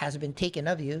or has been taken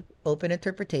of you, open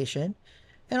interpretation.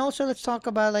 And also let's talk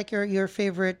about like your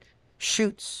favorite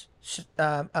shoots,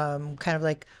 kind of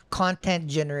like content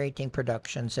generating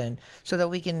productions, and so that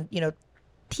we can,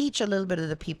 teach a little bit of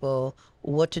the people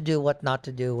what to do, what not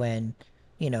to do when,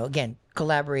 again,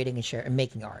 collaborating and share and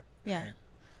making art. Yeah.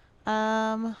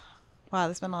 Wow,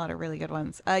 there's been a lot of really good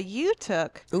ones. You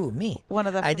took Ooh, me. one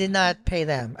of the. I did not pay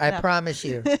them. I No. promise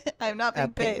you. I'm not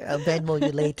being paid. I'll Venmo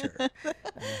you later.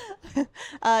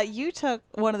 You took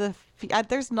one of the.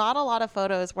 There's not a lot of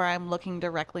photos where I'm looking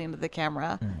directly into the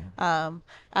camera.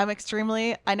 I'm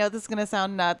extremely. I know this is gonna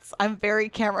sound nuts. I'm very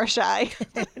camera shy.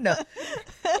 No,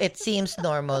 it seems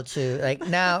normal to like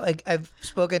now. I've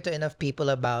spoken to enough people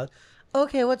about.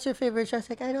 Okay, what's your favorite shot? It's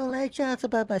like, I don't like shots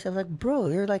about myself. Like, bro,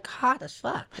 you're like hot as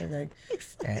fuck. And like,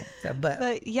 right, so,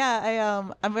 But yeah,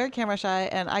 I'm very camera shy,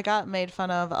 and I got made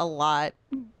fun of a lot,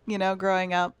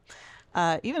 growing up,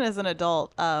 even as an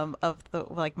adult, of the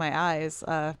like my eyes.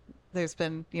 There's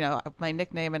been, my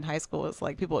nickname in high school was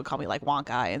like people would call me like wonk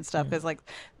eye and stuff, because like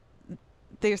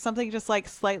there's something just like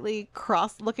slightly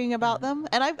cross-looking about them,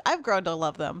 and I've grown to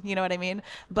love them. You know what I mean?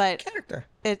 But character.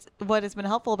 it's what has been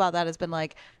helpful about that has been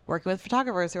like working with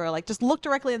photographers who are like, just look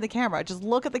directly in the camera, just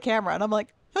look at the camera, and I'm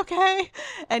like, okay.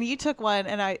 And you took one,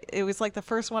 and it was like the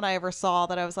first one I ever saw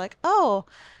that I was like, oh,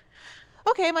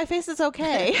 okay, my face is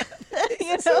okay. My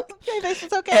face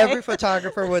is okay. Every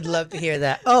photographer would love to hear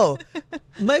that. Oh,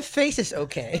 my face is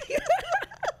okay.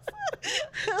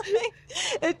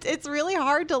 It's really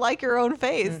hard to like your own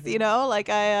face, like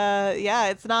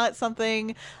it's not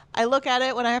something I look at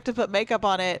it when I have to put makeup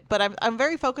on it, but I'm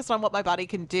very focused on what my body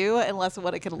can do and less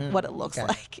what it looks okay.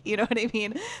 like. You know what I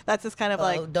mean? That's just kind of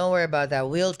like, Oh, don't worry about that.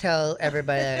 We'll tell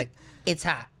everybody like, it's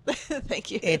hot.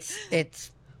 thank you.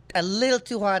 It's a little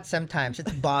too hot sometimes.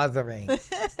 It's bothering.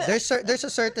 There's a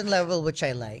certain level which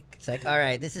I like. It's like, all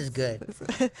right, this is good.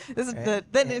 This is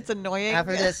then it's annoying.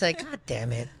 After this, like, God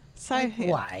damn it. Sorry. Like,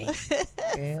 why?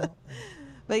 You know?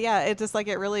 But yeah, it just like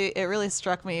it really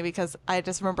struck me, because I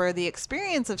just remember the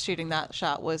experience of shooting that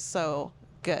shot was so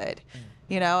good,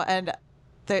 and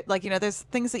there's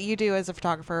things that you do as a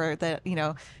photographer that,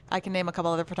 I can name a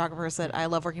couple other photographers that I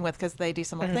love working with because they do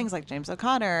similar things, like James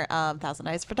O'Connor, Thousand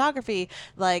Eyes Photography,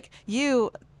 like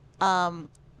you,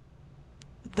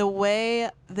 the way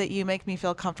that you make me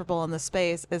feel comfortable in the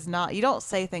space is not, you don't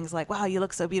say things like, wow, you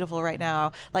look so beautiful right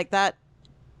now, like that.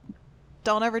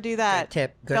 Don't ever do that. Good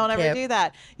tip. Good Don't ever tip. do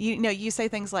that. You say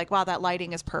things like, wow, that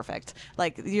lighting is perfect.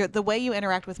 Like the way you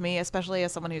interact with me, especially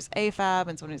as someone who's AFAB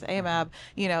and someone who's AMAB,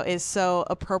 is so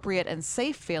appropriate and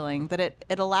safe feeling that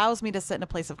it allows me to sit in a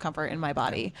place of comfort in my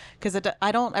body. Because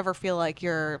I don't ever feel like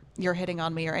you're hitting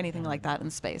on me or anything like that in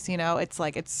space. It's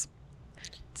like, it's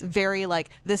very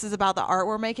like, this is about the art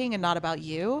we're making and not about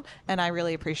you. And I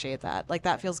really appreciate that. Like,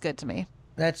 that feels good to me.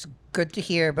 That's good to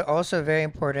hear, but also very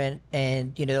important.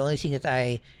 And the only thing that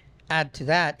I add to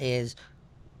that is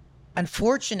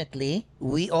unfortunately,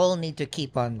 we all need to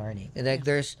keep on learning. Like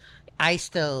I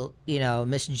still,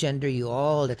 misgender you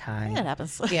all the Yeah, time. it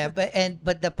happens. Yeah,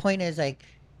 but the point is like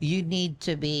you need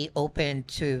to be open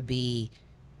to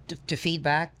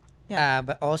feedback. Yeah.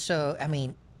 But also, I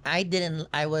mean,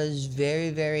 I was very,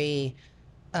 very,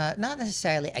 not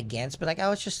necessarily against, but like I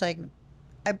was just like,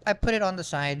 I put it on the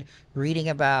side, reading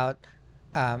about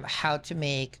how to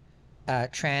make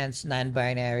trans,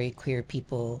 non-binary, queer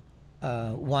people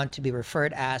want to be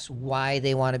referred as, why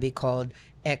they want to be called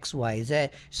X, Y, Z.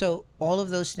 So all of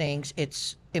those things,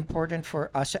 it's important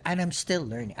for us, and I'm still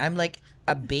learning. I'm like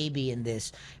a baby in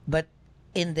this, but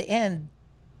in the end,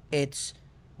 it's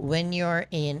when you're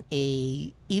in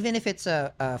even if it's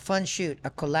a fun shoot, a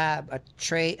collab, a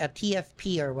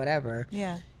TFP or whatever,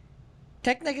 Yeah.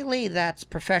 technically that's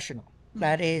professional.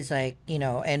 That is like,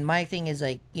 and my thing is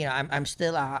like, I'm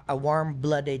still a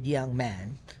warm-blooded young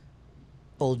man,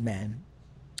 old man.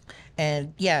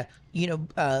 And yeah,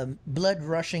 blood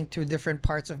rushing through different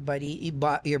parts of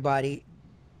your body,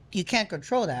 you can't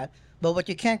control that. But what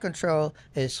you can control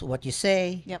is what you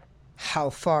say, Yep. how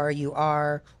far you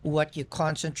are, what you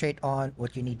concentrate on,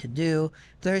 what you need to do.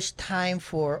 There's time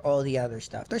for all the other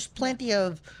stuff. There's plenty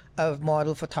of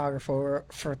model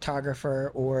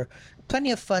photographer, or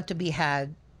plenty of fun to be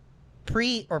had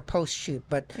pre or post shoot.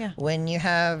 But Yeah. when you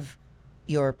have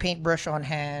your paintbrush on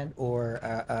hand, or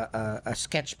a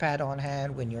sketch pad on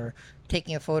hand, when you're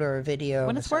taking a photo or video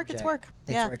When of a it's work, it's subject, work.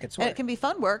 it's Yeah. work, it's And work. it can be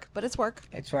fun work, but it's work.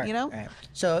 It's work. You know? Right.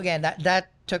 So again, that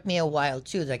took me a while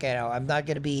too. Like, I'm not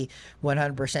gonna be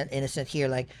 100% innocent here.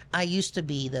 Like, I used to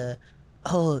be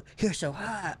oh, you're so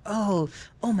hot. Oh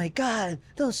my God,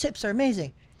 those hips are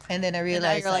amazing. And then I And now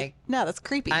realized, you're like, no, that's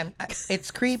creepy.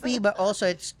 it's creepy, but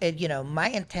also my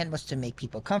intent was to make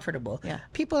people comfortable. Yeah.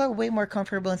 People are way more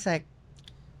comfortable. It's like,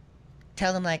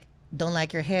 tell them like, don't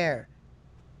like your hair,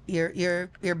 your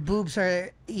boobs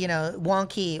are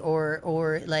wonky,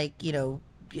 or like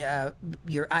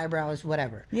your eyebrows,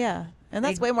 whatever. Yeah. And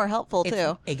that's It- way more helpful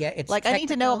too. It's Like, I need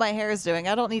to know technical. what my hair is doing.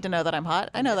 I don't need to know that I'm hot.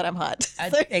 I know that I'm hot.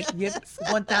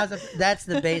 1,000. That's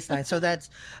the baseline. So that's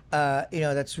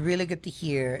really good to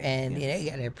hear, and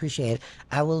I appreciate it.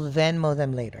 I will Venmo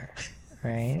them later,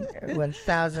 right?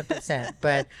 1,000%.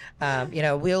 But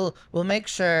we'll make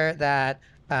sure that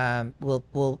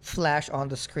we'll flash on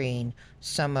the screen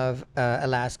some of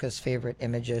Alaska's favorite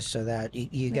images, so that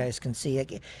you guys can see.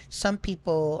 Like, some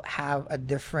people have a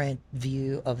different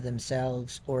view of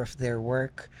themselves or of their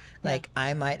work. Like,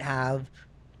 I might have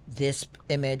this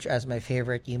image as my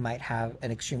favorite, you might have an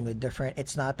extremely different.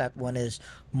 It's not that one is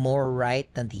more right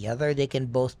than the other. They can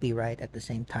both be right at the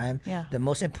same time. Yeah. The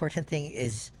most important thing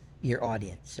is your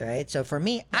audience, right? So for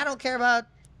me, I don't care about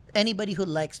anybody who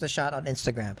likes the shot on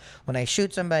Instagram. When I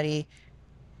shoot somebody,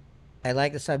 I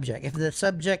like the subject. If the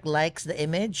subject likes the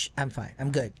image, I'm fine.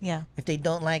 I'm good. Yeah. If they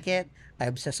don't like it, I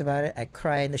obsess about it. I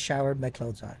cry in the shower with my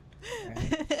clothes on.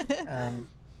 Right?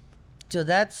 So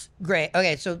that's great.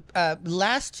 Okay, so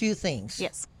last two things.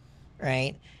 Yes.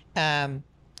 Right?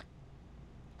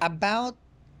 About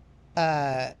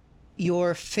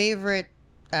your favorite,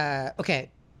 okay,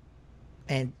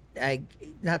 and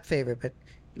not favorite, but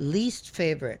least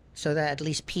favorite, so that at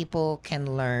least people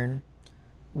can learn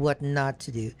what not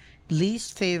to do.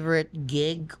 Least favorite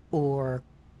gig or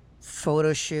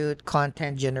photo shoot,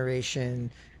 content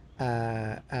generation,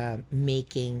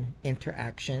 making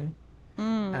interaction.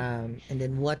 And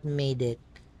then what made it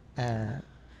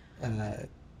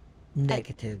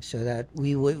negative, so that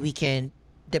we can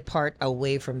depart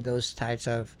away from those types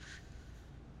of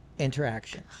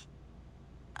interactions.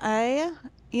 I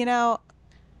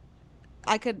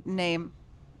could name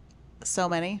so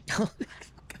many.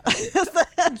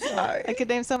 I'm sorry. I could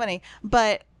name so many,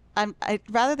 but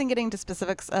rather than getting into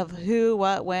specifics of who,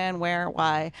 what, when, where,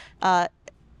 why, well,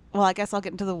 I guess I'll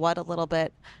get into the what a little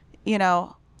bit.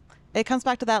 It comes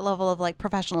back to that level of like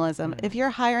professionalism. If you're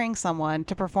hiring someone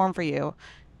to perform for you,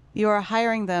 you are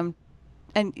hiring them,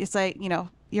 and it's like,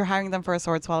 you're hiring them for a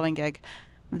sword swallowing gig.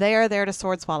 They are there to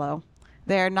sword swallow.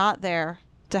 They are not there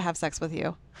to have sex with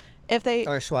you. If they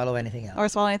Or swallow anything else. or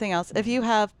swallow anything else. If you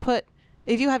have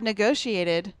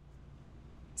negotiated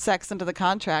sex into the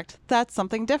contract, that's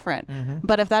something different.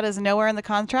 But if that is nowhere in the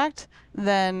contract,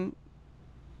 then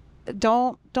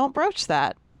don't broach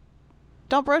that.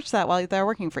 Don't broach that while they're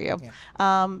working for you.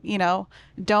 Yeah.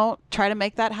 Don't try to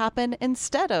make that happen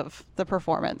instead of the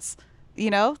performance.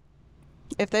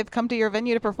 If they've come to your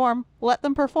venue to perform, let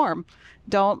them perform.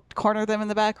 Don't corner them in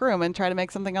the back room and try to make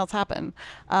something else happen.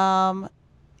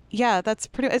 Yeah, that's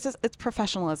it's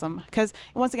professionalism. Because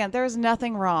once again, there is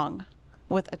nothing wrong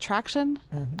with attraction.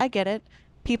 I get it.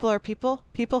 People are people.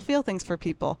 People feel things for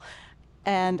people.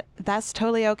 And that's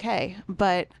totally okay.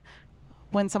 But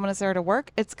when someone is there to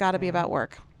work, it's got to be about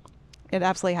work. It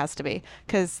absolutely has to be,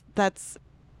 because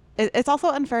it's also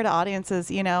unfair to audiences,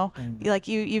 you know. Like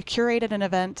you've curated an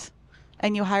event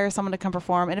and you hire someone to come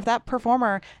perform, and if that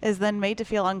performer is then made to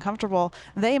feel uncomfortable,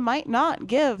 they might not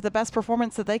give the best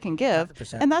performance that they can give.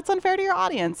 100%. And that's unfair to your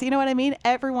audience. You know what I mean?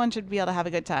 Everyone should be able to have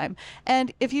a good time.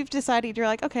 And if you've decided, you're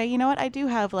like, okay, you know what, I do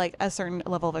have like a certain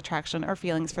level of attraction or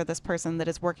feelings for this person that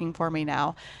is working for me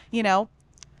now, you know,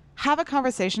 have a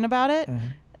conversation about it.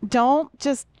 Don't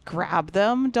just grab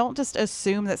them. Don't just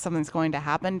assume that something's going to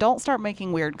happen. Don't start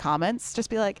making weird comments. Just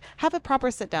be like, have a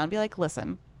proper sit down. Be like,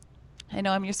 listen, I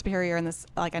know I'm your superior in this.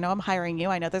 Like, I know I'm hiring you.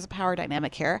 I know there's a power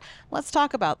dynamic here. Let's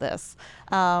talk about this.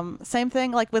 Same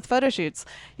thing like with photo shoots.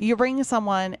 You bring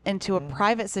someone into a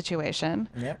private situation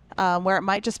where it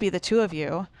might just be the two of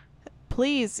you.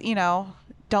 Please, you know,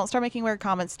 don't start making weird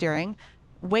comments during.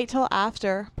 Wait till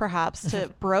after, perhaps,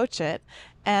 to broach it.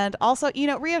 And also, you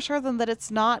know, reassure them that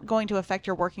it's not going to affect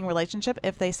your working relationship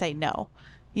if they say no.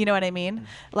 You know what I mean?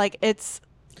 Like, it's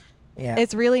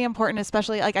really important,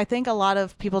 especially like I think a lot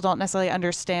of people don't necessarily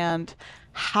understand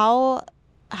how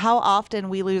often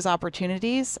we lose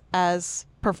opportunities as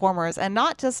performers, and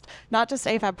not just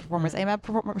AFAB performers, AMAB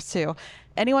performers too.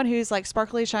 Anyone who's like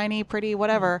sparkly, shiny, pretty,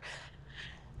 whatever.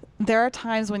 There are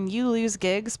times when you lose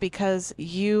gigs because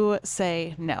you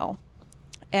say no.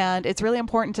 And it's really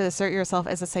important to assert yourself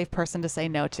as a safe person to say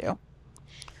no to.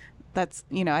 That's,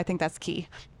 you know, I think that's key.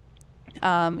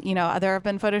 You know, there have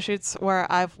been photo shoots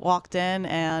where I've walked in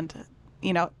and,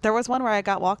 you know, there was one where I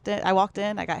walked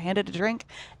in, I got handed a drink,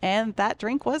 and that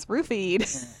drink was roofied.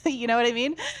 You know what I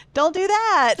mean? Don't do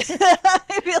that.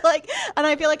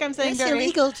 I feel like I'm saying It's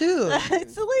illegal too.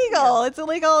 It's illegal. It's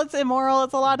illegal. It's immoral.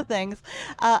 It's a lot of things.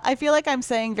 I feel like I'm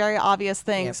saying very obvious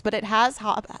things, but it has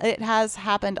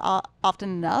happened often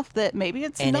enough that maybe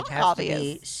it's And not it has obvious.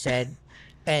 to be said,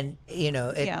 and you know,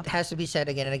 it has to be said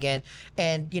again and again.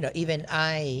 And you know, even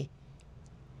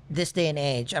this day and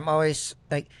age, I'm always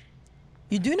like,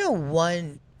 you do know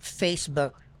one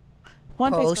Facebook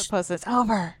Facebook post is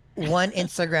over. one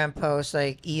Instagram post,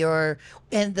 like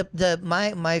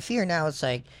my fear now is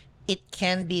like it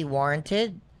can be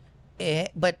warranted,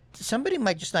 but somebody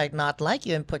might just like not like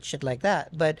you and put shit like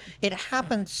that. But it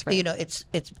happens, you know,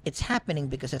 it's happening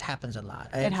because it happens a lot.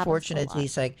 happens a Unfortunately, lot.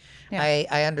 it's like Yeah.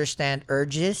 I understand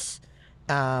urges.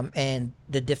 And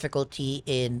the difficulty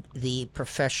in the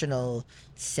professional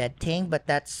setting, but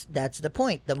that's the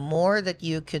point. The more that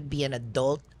you could be an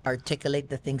adult, articulate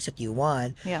the things that you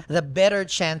want, the better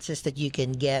chances that you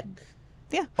can get.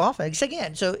 Often, because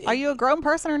again, so Are you a grown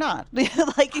person or not?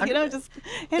 Like, you know, just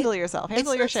handle yourself.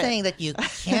 Handle your it's shit. not saying that you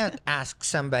can't ask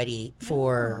somebody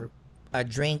for a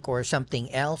drink or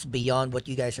something else beyond what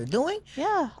you guys are doing.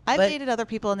 Yeah, I've But- dated other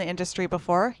people in the industry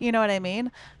before. You know what I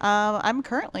mean? I'm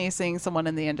currently seeing someone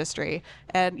in the industry,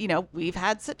 and you know, we've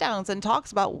had sit downs and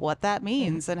talks about what that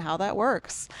means and how that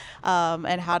works,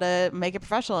 and how to make it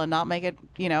professional and not make it,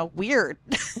 you know, weird.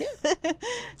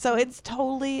 So it's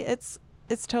totally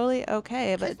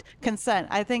okay, but consent.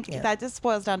 I think that just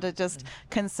boils down to just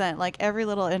consent. Like every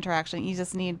little interaction, you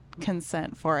just need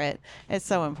consent for it. It's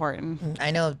so important.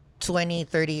 I know 20,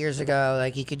 30 years ago,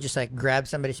 like you could just like grab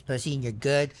somebody's pussy and you're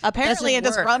good. Apparently, Doesn't and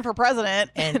just work. run for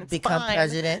president and it's become fine.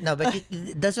 president. No, but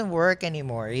it doesn't work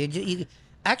anymore. You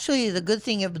actually, the good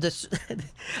thing of this,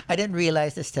 I didn't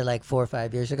realize this till like 4 or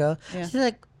 5 years ago. Yeah. It's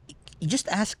like you just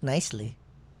ask nicely,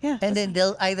 Yeah, and then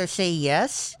they'll either say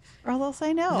yes, or they'll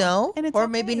say no, no, and it's or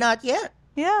maybe okay. not yet.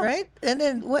 Yeah, Right, and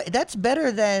then that's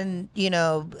better than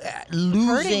losing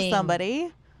hurting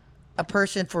somebody. a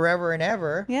person forever and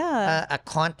ever. Yeah.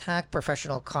 A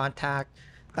professional contact,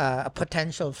 a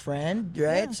potential friend,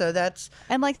 right? Yeah. So that's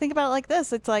And like, think about it like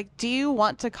this. It's like, do you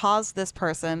want to cause this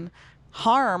person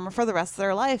harm for the rest of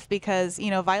their life? Because, you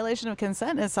know, violation of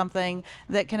consent is something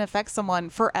that can affect someone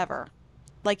forever.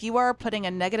 Like, you are putting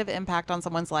a negative impact on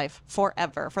someone's life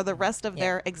forever, for the rest of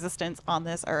their existence on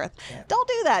this earth. Don't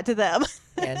do that to them.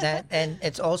 and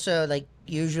it's also like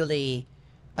usually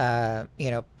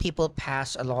people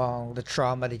pass along the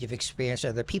trauma that you've experienced to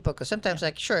other people, because sometimes,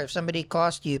 like, sure, if somebody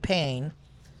caused you pain,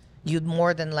 you'd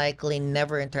more than likely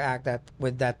never interact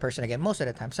with that person again. Most of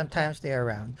the time, sometimes they're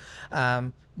around,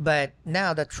 but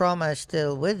now the trauma is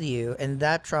still with you, and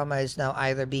that trauma is now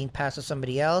either being passed to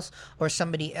somebody else, or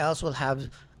somebody else will have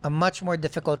a much more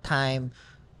difficult time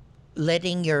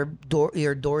letting your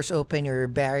doors open, your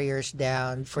barriers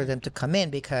down for them to come in,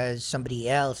 because somebody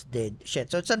else did shit.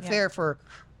 So it's unfair for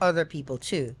other people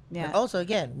too. Yeah. And also,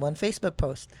 again, one Facebook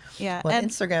post, Yeah. one And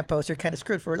Instagram post, you're kind of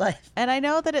screwed for life. I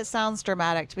know that it sounds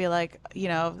dramatic to be like,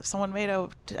 someone made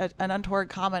an untoward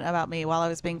comment about me while I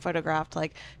was being photographed,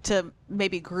 like to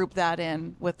maybe group that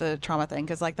in with the trauma thing.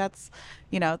 Cause like that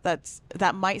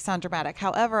might sound dramatic.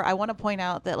 However, I want to point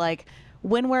out that like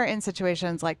when we're in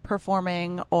situations like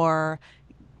performing or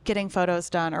getting photos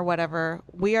done or whatever,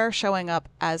 we are showing up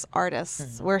as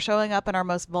artists. We're showing up in our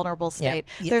most vulnerable state.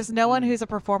 Yeah. There's no one who's a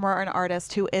performer or an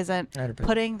artist who isn't 100%.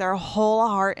 putting their whole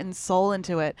heart and soul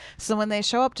into it. So when they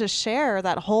show up to share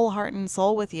that whole heart and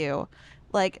soul with you,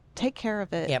 like take care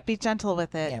of it. Yep. Be gentle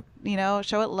with it. Yep.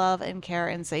 Show it love and care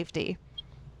and safety.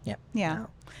 Yeah. Yeah. No.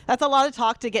 That's a lot of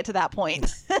talk to get to that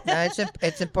point. No,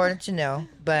 it's important to know,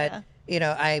 but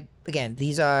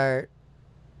these are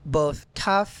both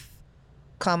tough,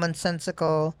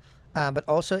 commonsensical, but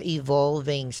also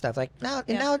evolving stuff. Like now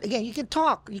again, you can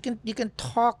talk. You can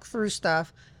talk through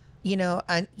stuff.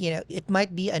 And it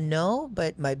might be a no, but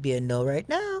it might be a no right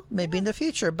now, maybe in the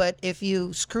future. But if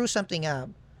you screw something up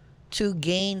to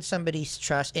gain somebody's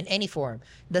trust in any form,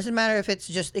 doesn't matter if it's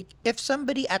just if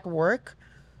somebody at work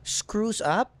screws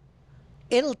up,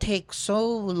 it'll take so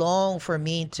long for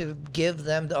me to give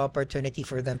them the opportunity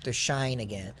for them to shine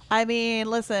again. I mean,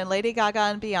 listen, Lady Gaga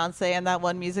and Beyonce in that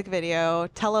one music video,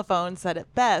 Telephone said it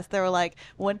best. They were like,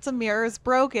 once a mirror is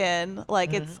broken,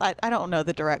 like I don't know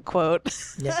the direct quote.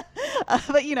 Yeah.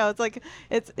 But it's like,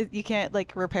 you can't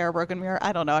like repair a broken mirror.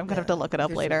 I don't know. I'm going to have to look it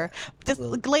up later. Just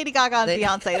Lady Gaga and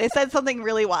Beyonce. They said something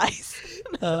really wise.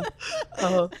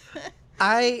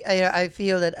 I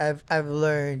feel that I've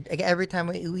learned every time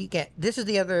we get. This is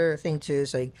the other thing too.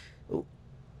 It's like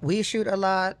we shoot a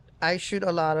lot. I shoot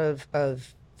a lot of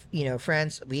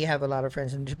friends. We have a lot of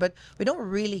friends, but we don't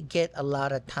really get a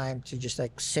lot of time to just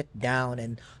like sit down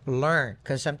and learn,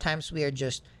 because sometimes we are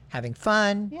just having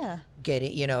fun. Yeah.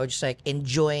 Getting just like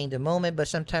enjoying the moment. But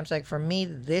sometimes, like for me,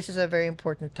 this is a very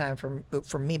important time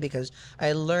for me, because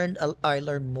I learned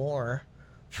more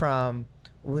from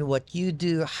what you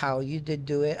do, how you did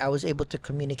do it. I was able to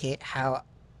communicate how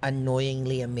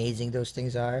annoyingly amazing those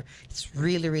things are. It's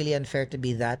really, really unfair to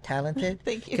be that talented.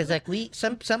 Thank you. Because like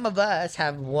some of us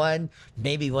have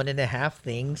maybe 1.5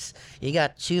 things. You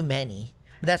got too many.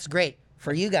 That's great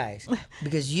for you guys,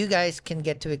 because you guys can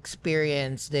get to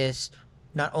experience this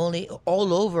not only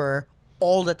all over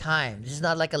all the time. This is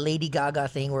not like a Lady Gaga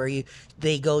thing where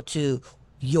they go to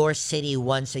your city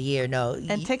once a year. No.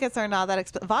 And tickets are not that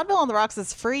expensive. Vaudeville on the Rocks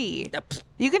is free.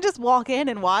 You can just walk in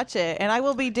and watch it, and I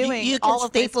will be doing you can all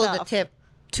of my staple the stuff. tip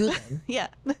to them. Yeah.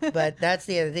 But that's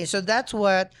the other thing. So that's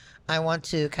what I want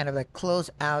to kind of like close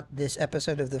out this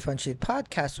episode of the Fun Street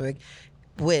Podcast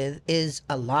with is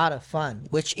a lot of fun,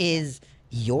 which is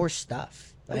your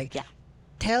stuff. Like,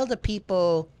 tell the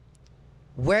people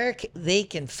where they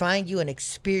can find you and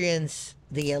experience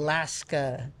the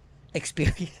Alaska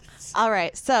experience. All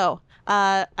right. So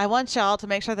I want y'all to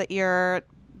make sure that you're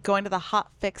going to the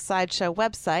Hot Fix Sideshow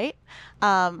website,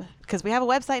 because we have a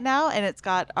website now and it's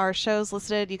got our shows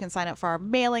listed. You can sign up for our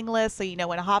mailing list so you know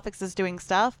when Hot Fix is doing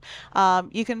stuff.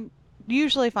 You can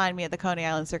usually find me at the Coney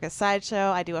Island Circus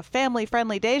Sideshow. I do a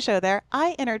family-friendly day show there.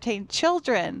 I entertain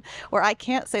children, where I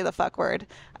can't say the fuck word.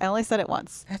 I only said it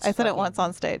once. I said it once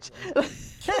on stage.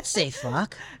 Can't say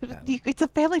fuck. It's a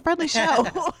family-friendly show.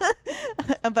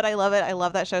 But I love it. I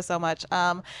love that show so much.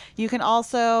 You can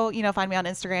also, find me on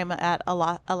Instagram at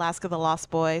Alaska the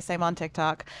Lost Boy. Same on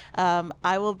TikTok.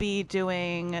 I will be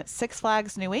doing Six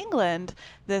Flags New England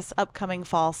this upcoming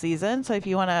fall season. So if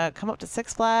you want to come up to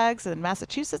Six Flags in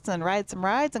Massachusetts and ride some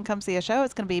rides and come see a show,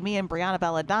 it's going to be me and Brianna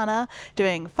Belladonna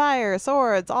doing fire,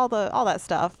 swords, all that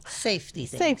stuff. Safety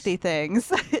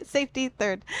things. Safety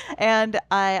third. And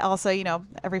I also,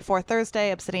 every fourth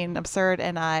Thursday, Obsidian Absurd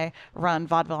and I run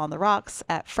Vaudeville on the Rocks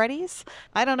at Freddy's.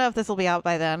 I don't know if this will be out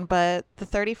by then, but the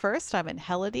 31st, I'm in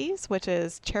Helody's, which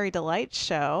is Cherry Delight's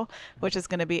show, which is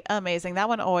going to be amazing. That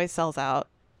one always sells out.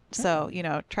 So,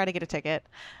 try to get a ticket.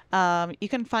 You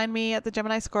can find me at the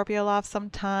Gemini Scorpio Loft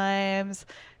sometimes.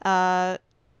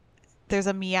 There's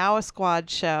a Meow Squad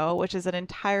show, which is an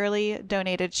entirely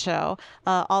donated show.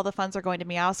 All the funds are going to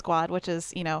Meow Squad, which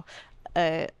is,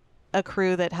 a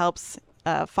crew that helps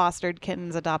fostered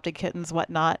kittens, adopted kittens,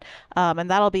 whatnot. And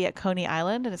that'll be at Coney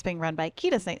Island, and it's being run by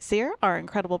Keita St. Cyr, our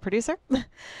incredible producer.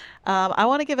 I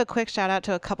want to give a quick shout out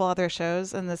to a couple other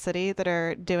shows in the city that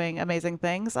are doing amazing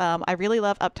things. I really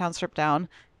love Uptown Strip Down.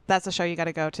 That's a show you got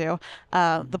to go to.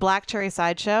 The Black Cherry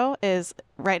Sideshow is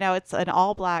right now, it's an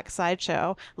all black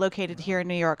sideshow located here in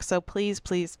New York. So please,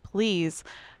 please, please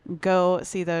go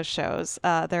see those shows.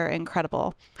 They're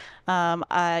incredible.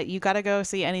 You got to go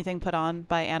see anything put on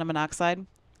by Anna Monoxide.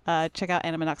 check out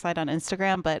Anna Monoxide on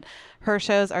Instagram, but her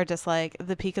shows are just like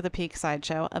the peak of the peak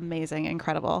sideshow. Amazing,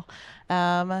 incredible.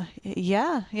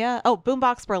 Yeah, yeah. Oh,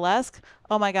 Boombox Burlesque.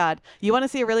 Oh my God. You want to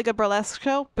see a really good burlesque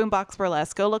show? Boombox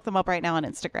Burlesque. Go look them up right now on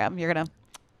Instagram. You're going to,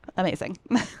 amazing.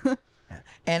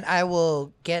 And I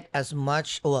will get as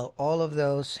much, well, all of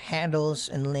those handles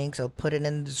and links. I'll put it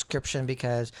in the description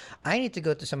because I need to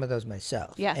go to some of those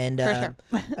myself. Yeah, And for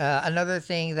sure. another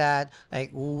thing that like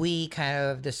we kind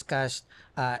of discussed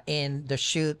in the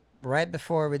shoot right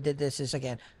before we did this is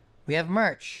again, we have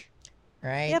merch,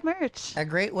 right? Yeah, merch. A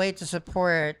great way to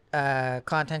support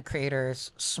content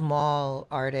creators, small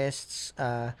artists,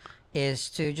 is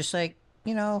to just like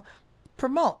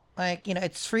promote. Like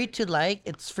it's free to like,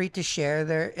 it's free to share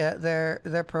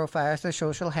their profiles, their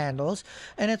social handles,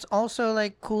 and it's also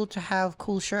like cool to have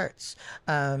cool shirts.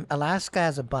 Alaska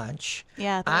has a bunch.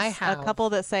 Yeah, I there's have a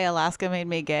couple that say Alaska made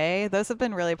me gay. Those have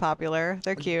been really popular.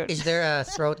 They're cute. Is there a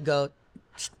throat goat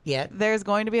yet? There's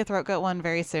going to be a throat goat one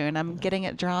very soon. I'm getting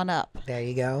it drawn up There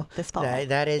you go. this fall.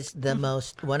 That is the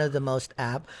most one of the most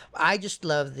apt. I just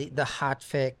love the hot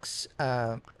fix.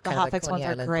 The kind of Hot like Fix Coney ones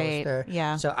are Island great. poster.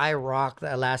 Yeah. So I rock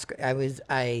the Alaska.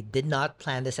 I did not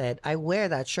plan this ahead. I wear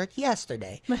that shirt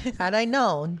yesterday. Had I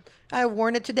known, I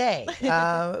worn it today.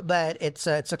 But it's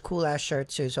a cool ass shirt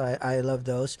too. So I love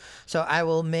those. So I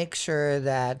will make sure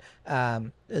that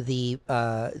the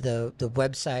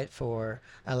website for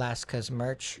Alaska's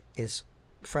merch is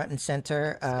front and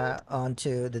center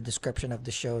onto the description of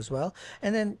the show as well.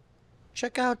 And then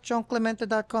check out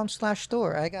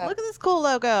jongclemente.com/store. I got Look at this cool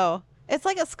logo. It's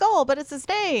like a skull, but it's his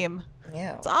name.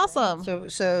 yeah. It's awesome.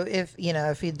 So if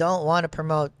you don't want to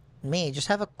promote me, just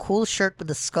have a cool shirt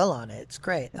with a skull on it. It's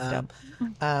great. But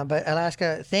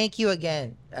Alaska, thank you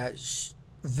again,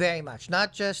 very much.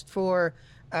 Not just for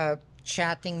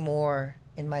chatting more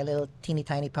in my little teeny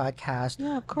tiny podcast,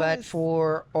 Yeah, of but course.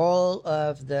 for all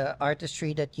of the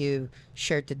artistry that you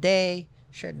shared today,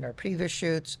 shared in our previous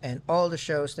shoots, and all the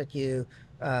shows that you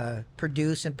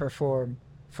produce and perform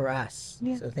for us.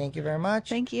 Yeah. So thank you very much.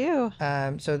 Thank you.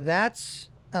 So that's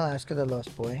Alaska the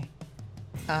Lost Boy.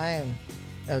 I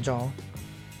am Jong.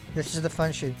 This is the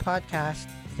Fun Shoot podcast.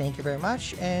 Thank you very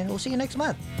much, and we'll see you next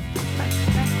month. Bye.